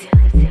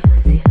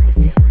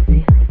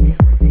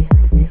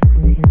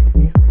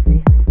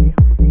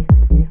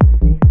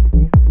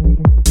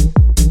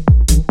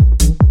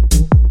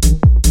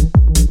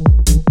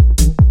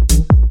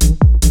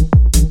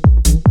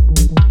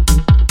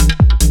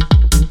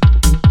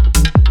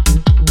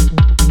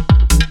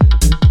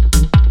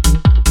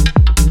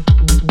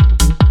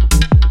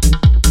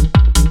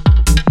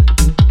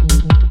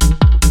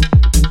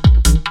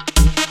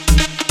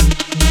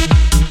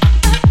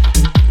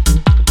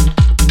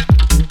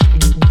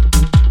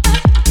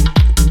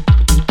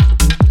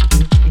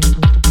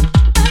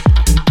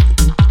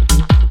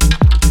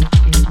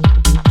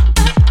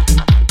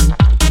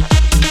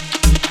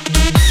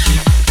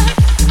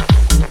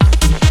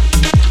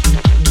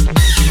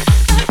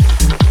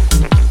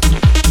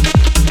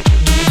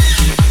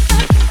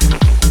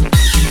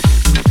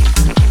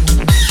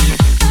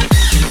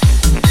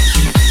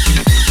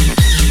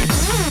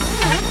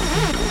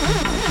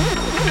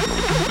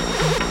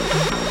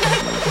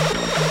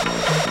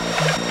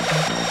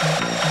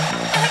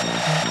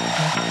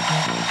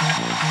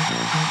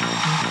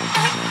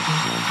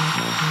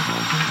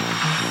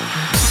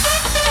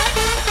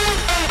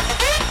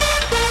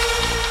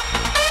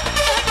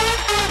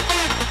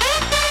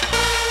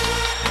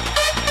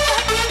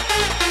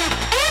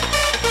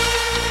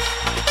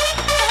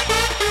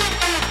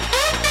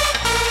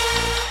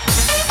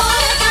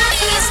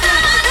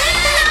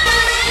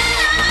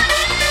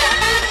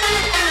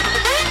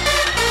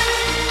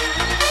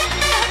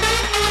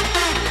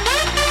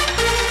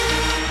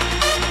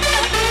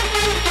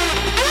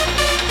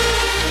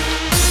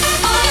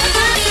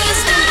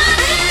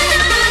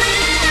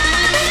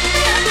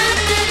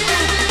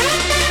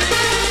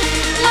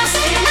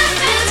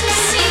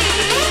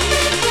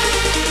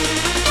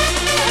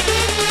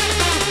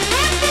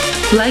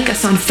 Like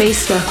us on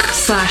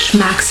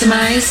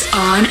Facebook/Maxximize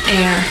On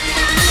Air.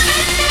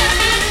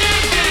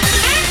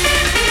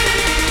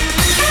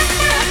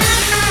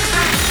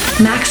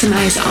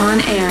 Maxximize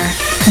On Air.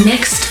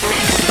 Mixed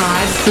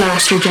by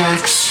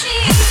Blasterjaxx.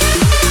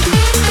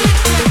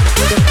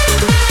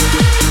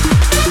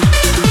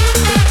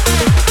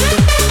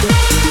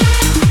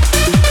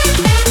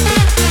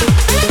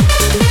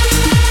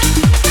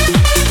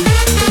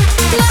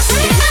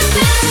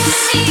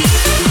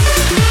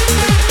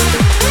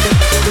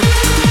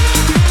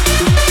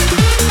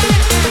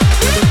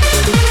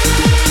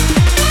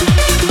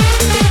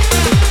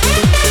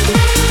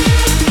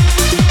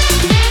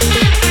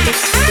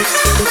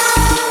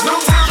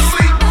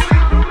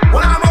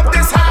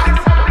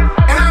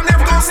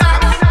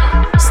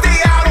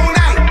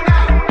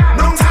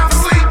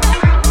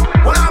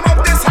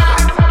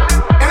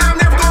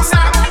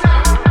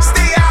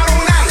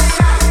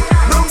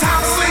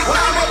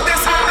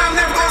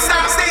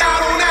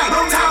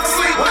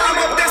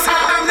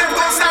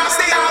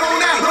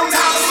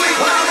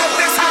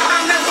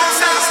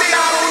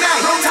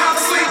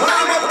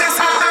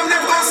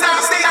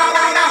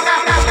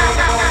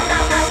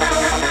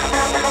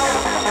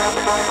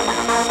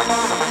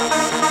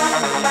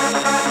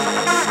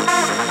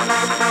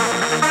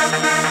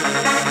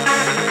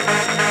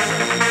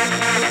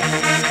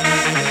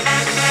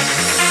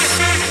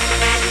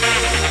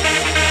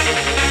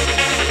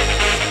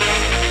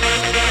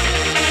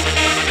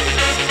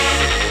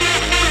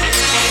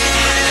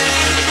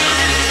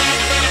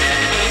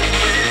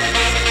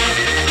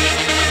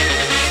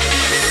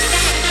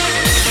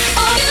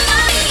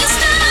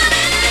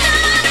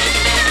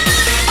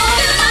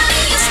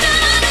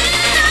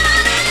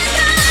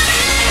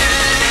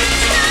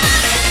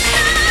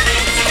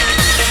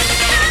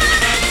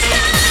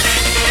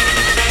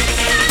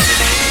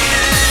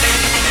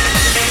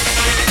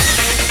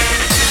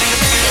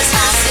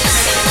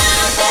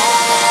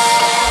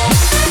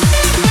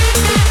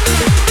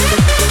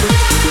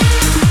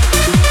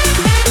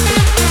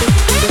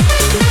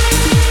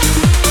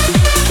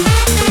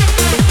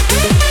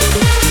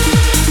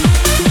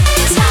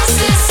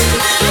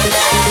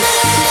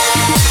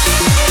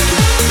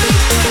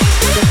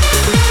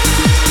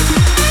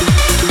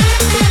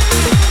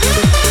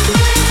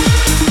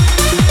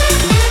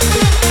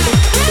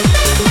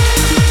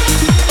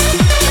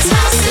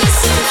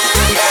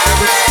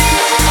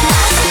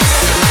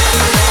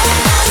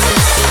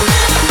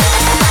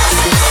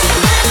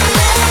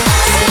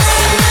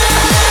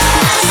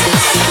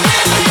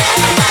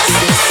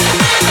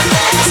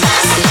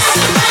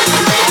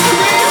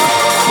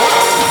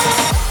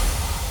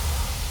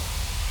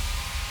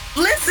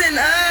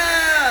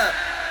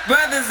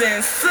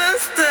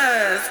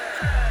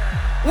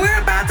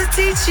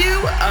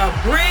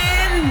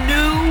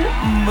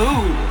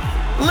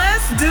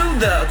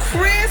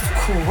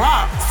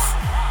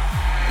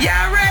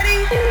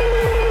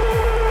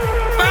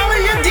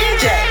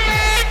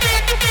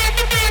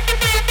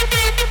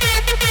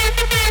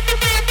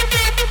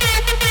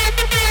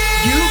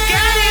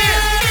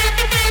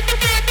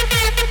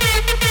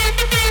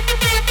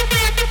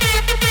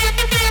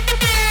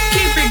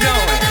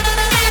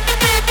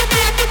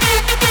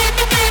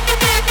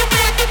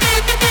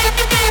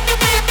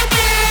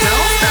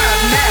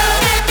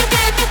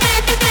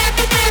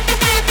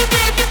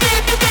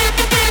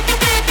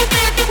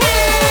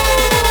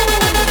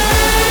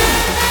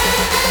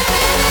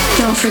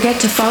 Don't forget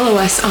to follow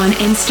us on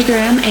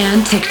Instagram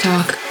and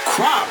TikTok.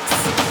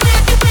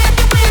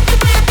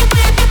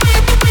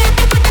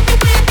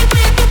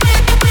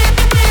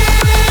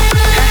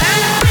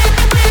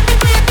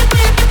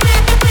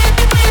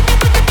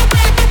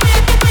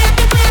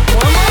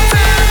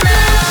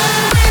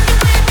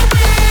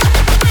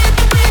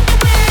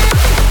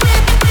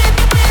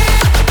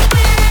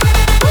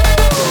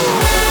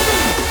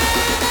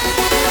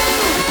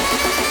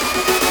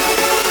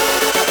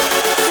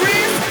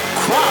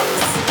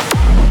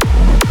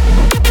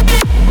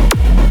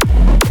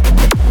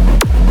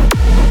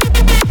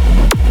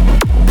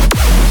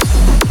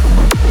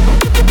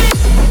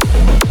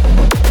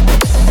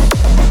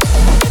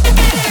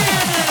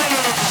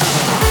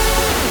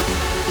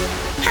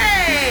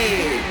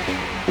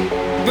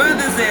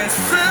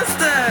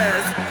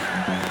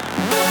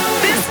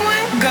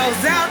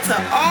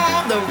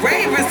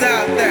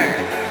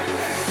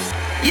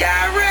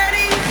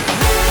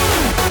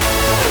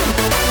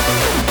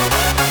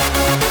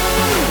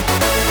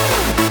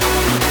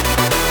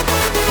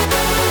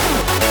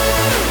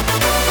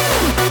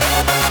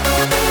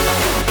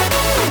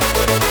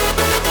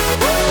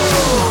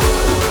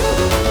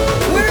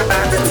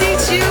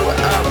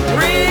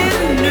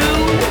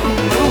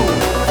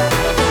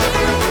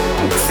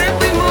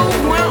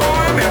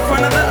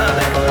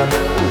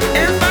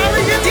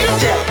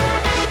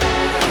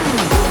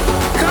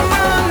 Come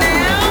on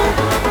now,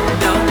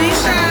 don't be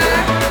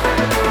shy.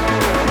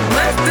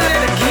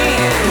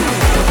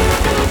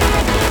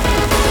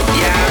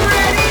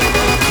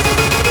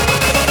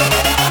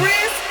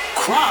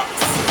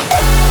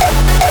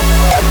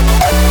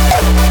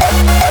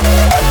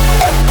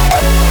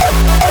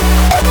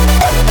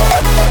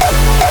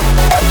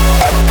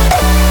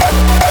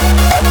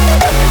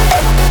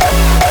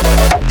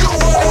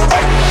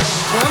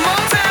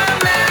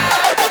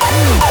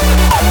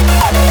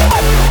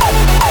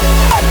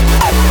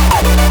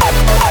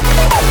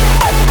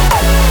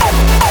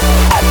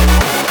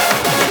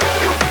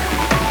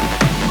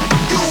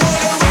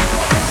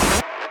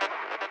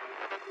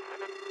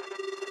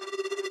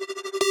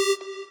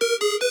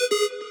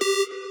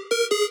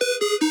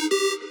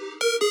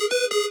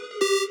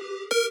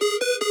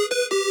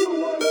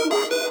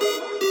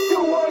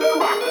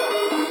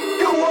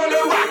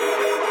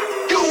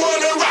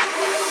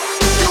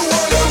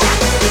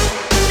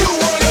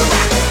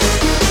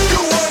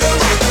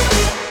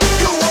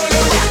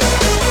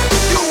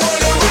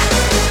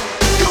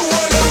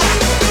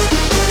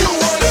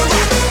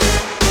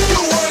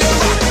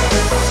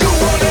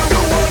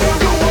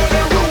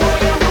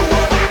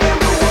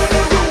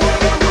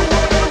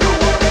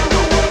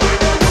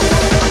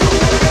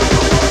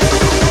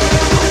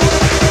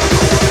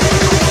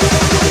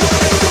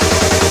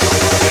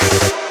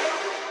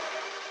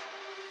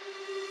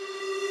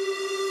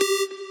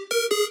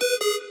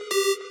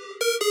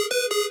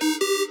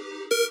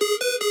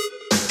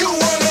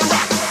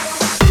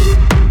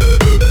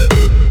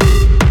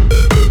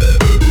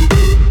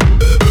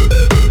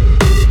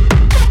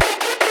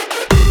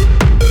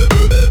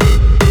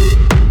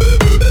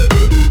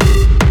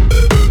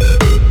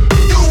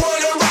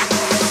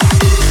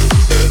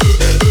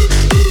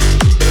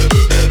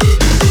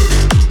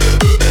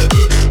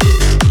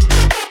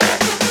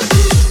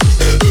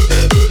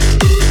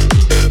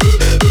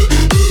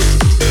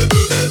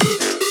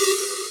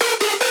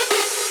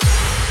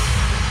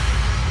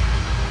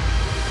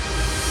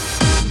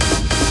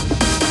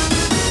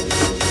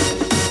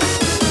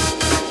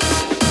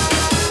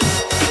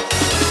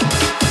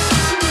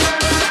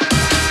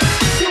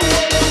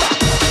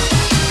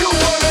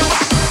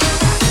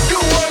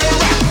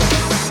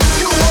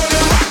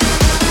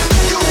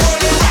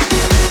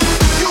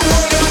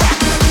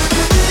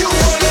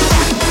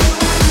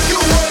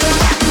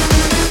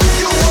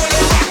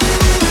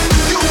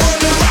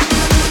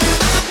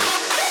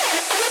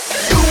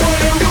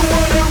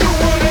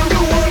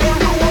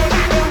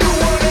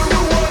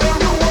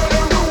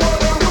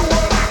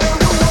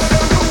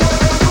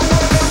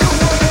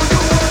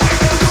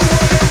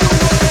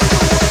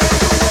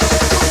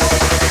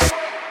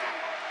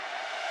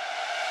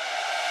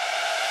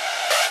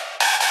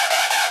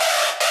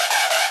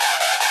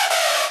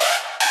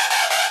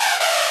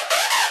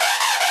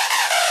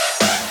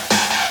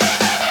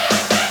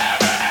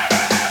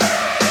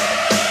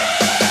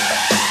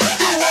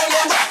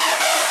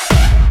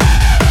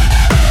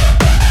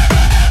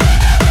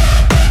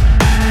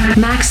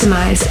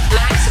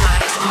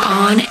 Maxximize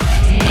On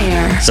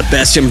Air.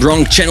 Sebastian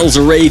Bronk channels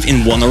a rave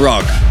in Wanna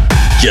Rock.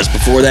 Just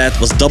before that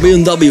was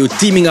W&W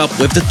teaming up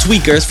with the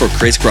Tweakers for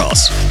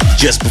Crisscross.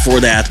 Just before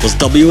that was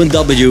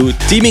W&W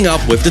teaming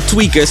up with the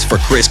Tweakers for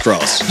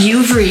Crisscross.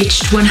 You've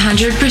reached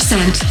 100%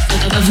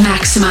 of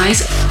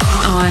Maxximize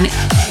On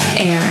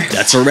Air.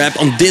 That's a wrap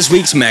on this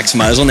week's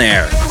Maxximize On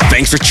Air.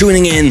 Thanks for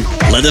tuning in.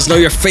 Let us know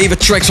your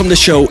favorite tracks from the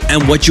show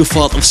and what you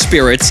thought of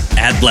Spirits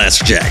at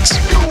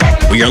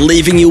Blasterjaxx. We are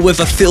leaving you with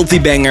a filthy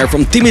banger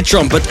from Timmy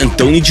Trumpet and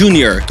Tony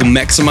Jr. to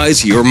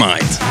maximize your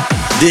mind.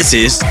 This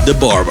is The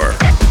Barber.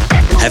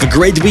 Have a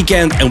great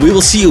weekend and we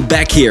will see you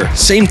back here,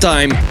 same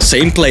time,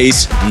 same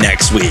place,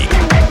 next week.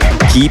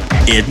 Keep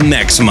it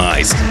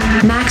maximized.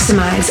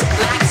 Maxximize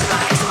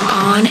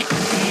On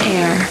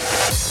Air.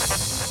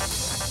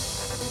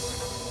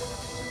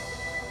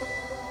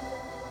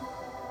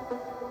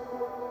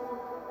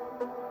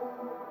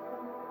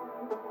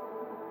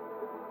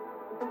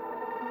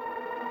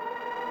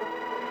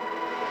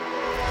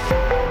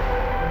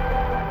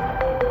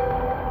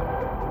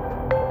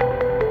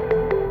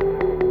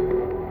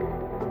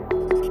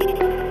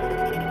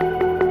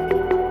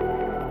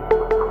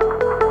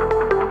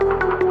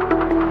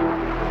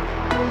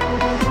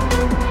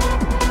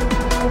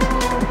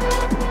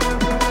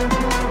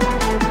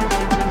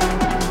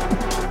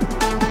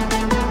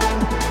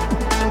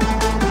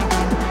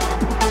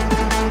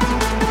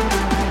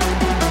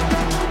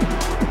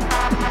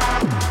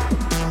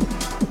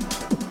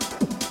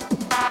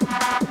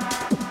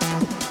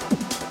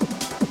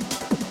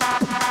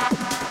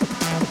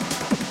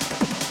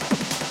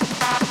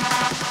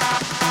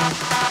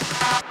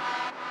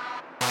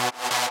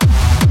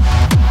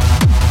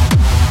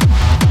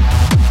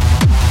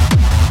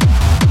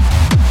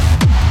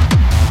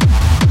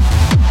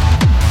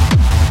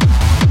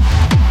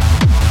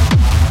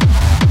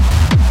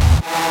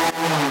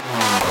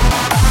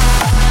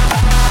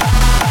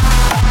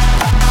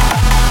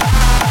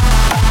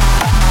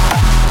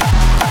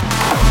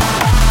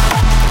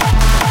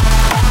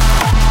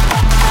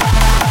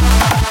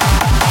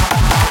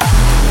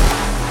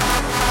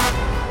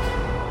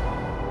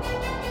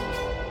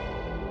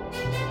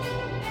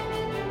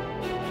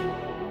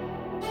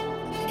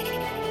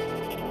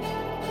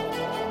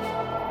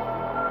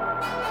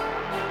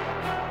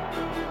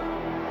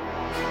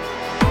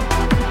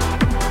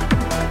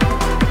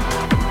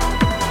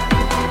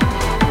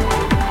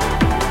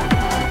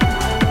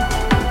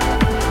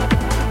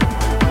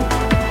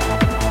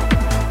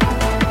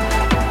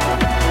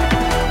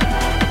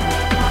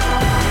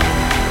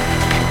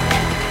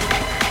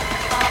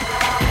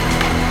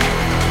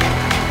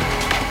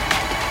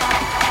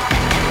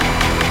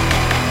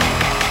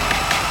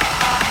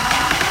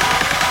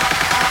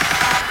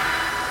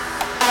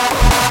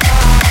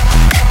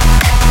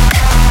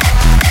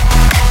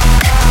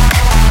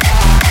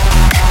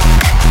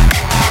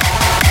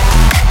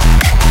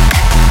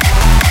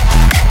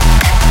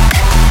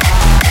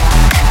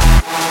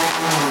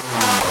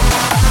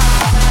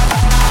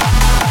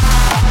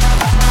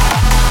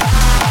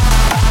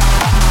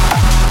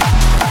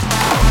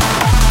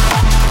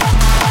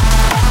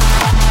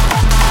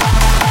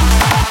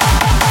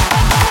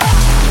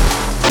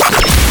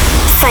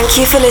 Thank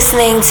you for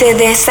listening to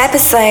this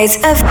episode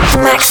of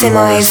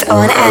Maxximize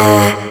On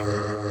Air.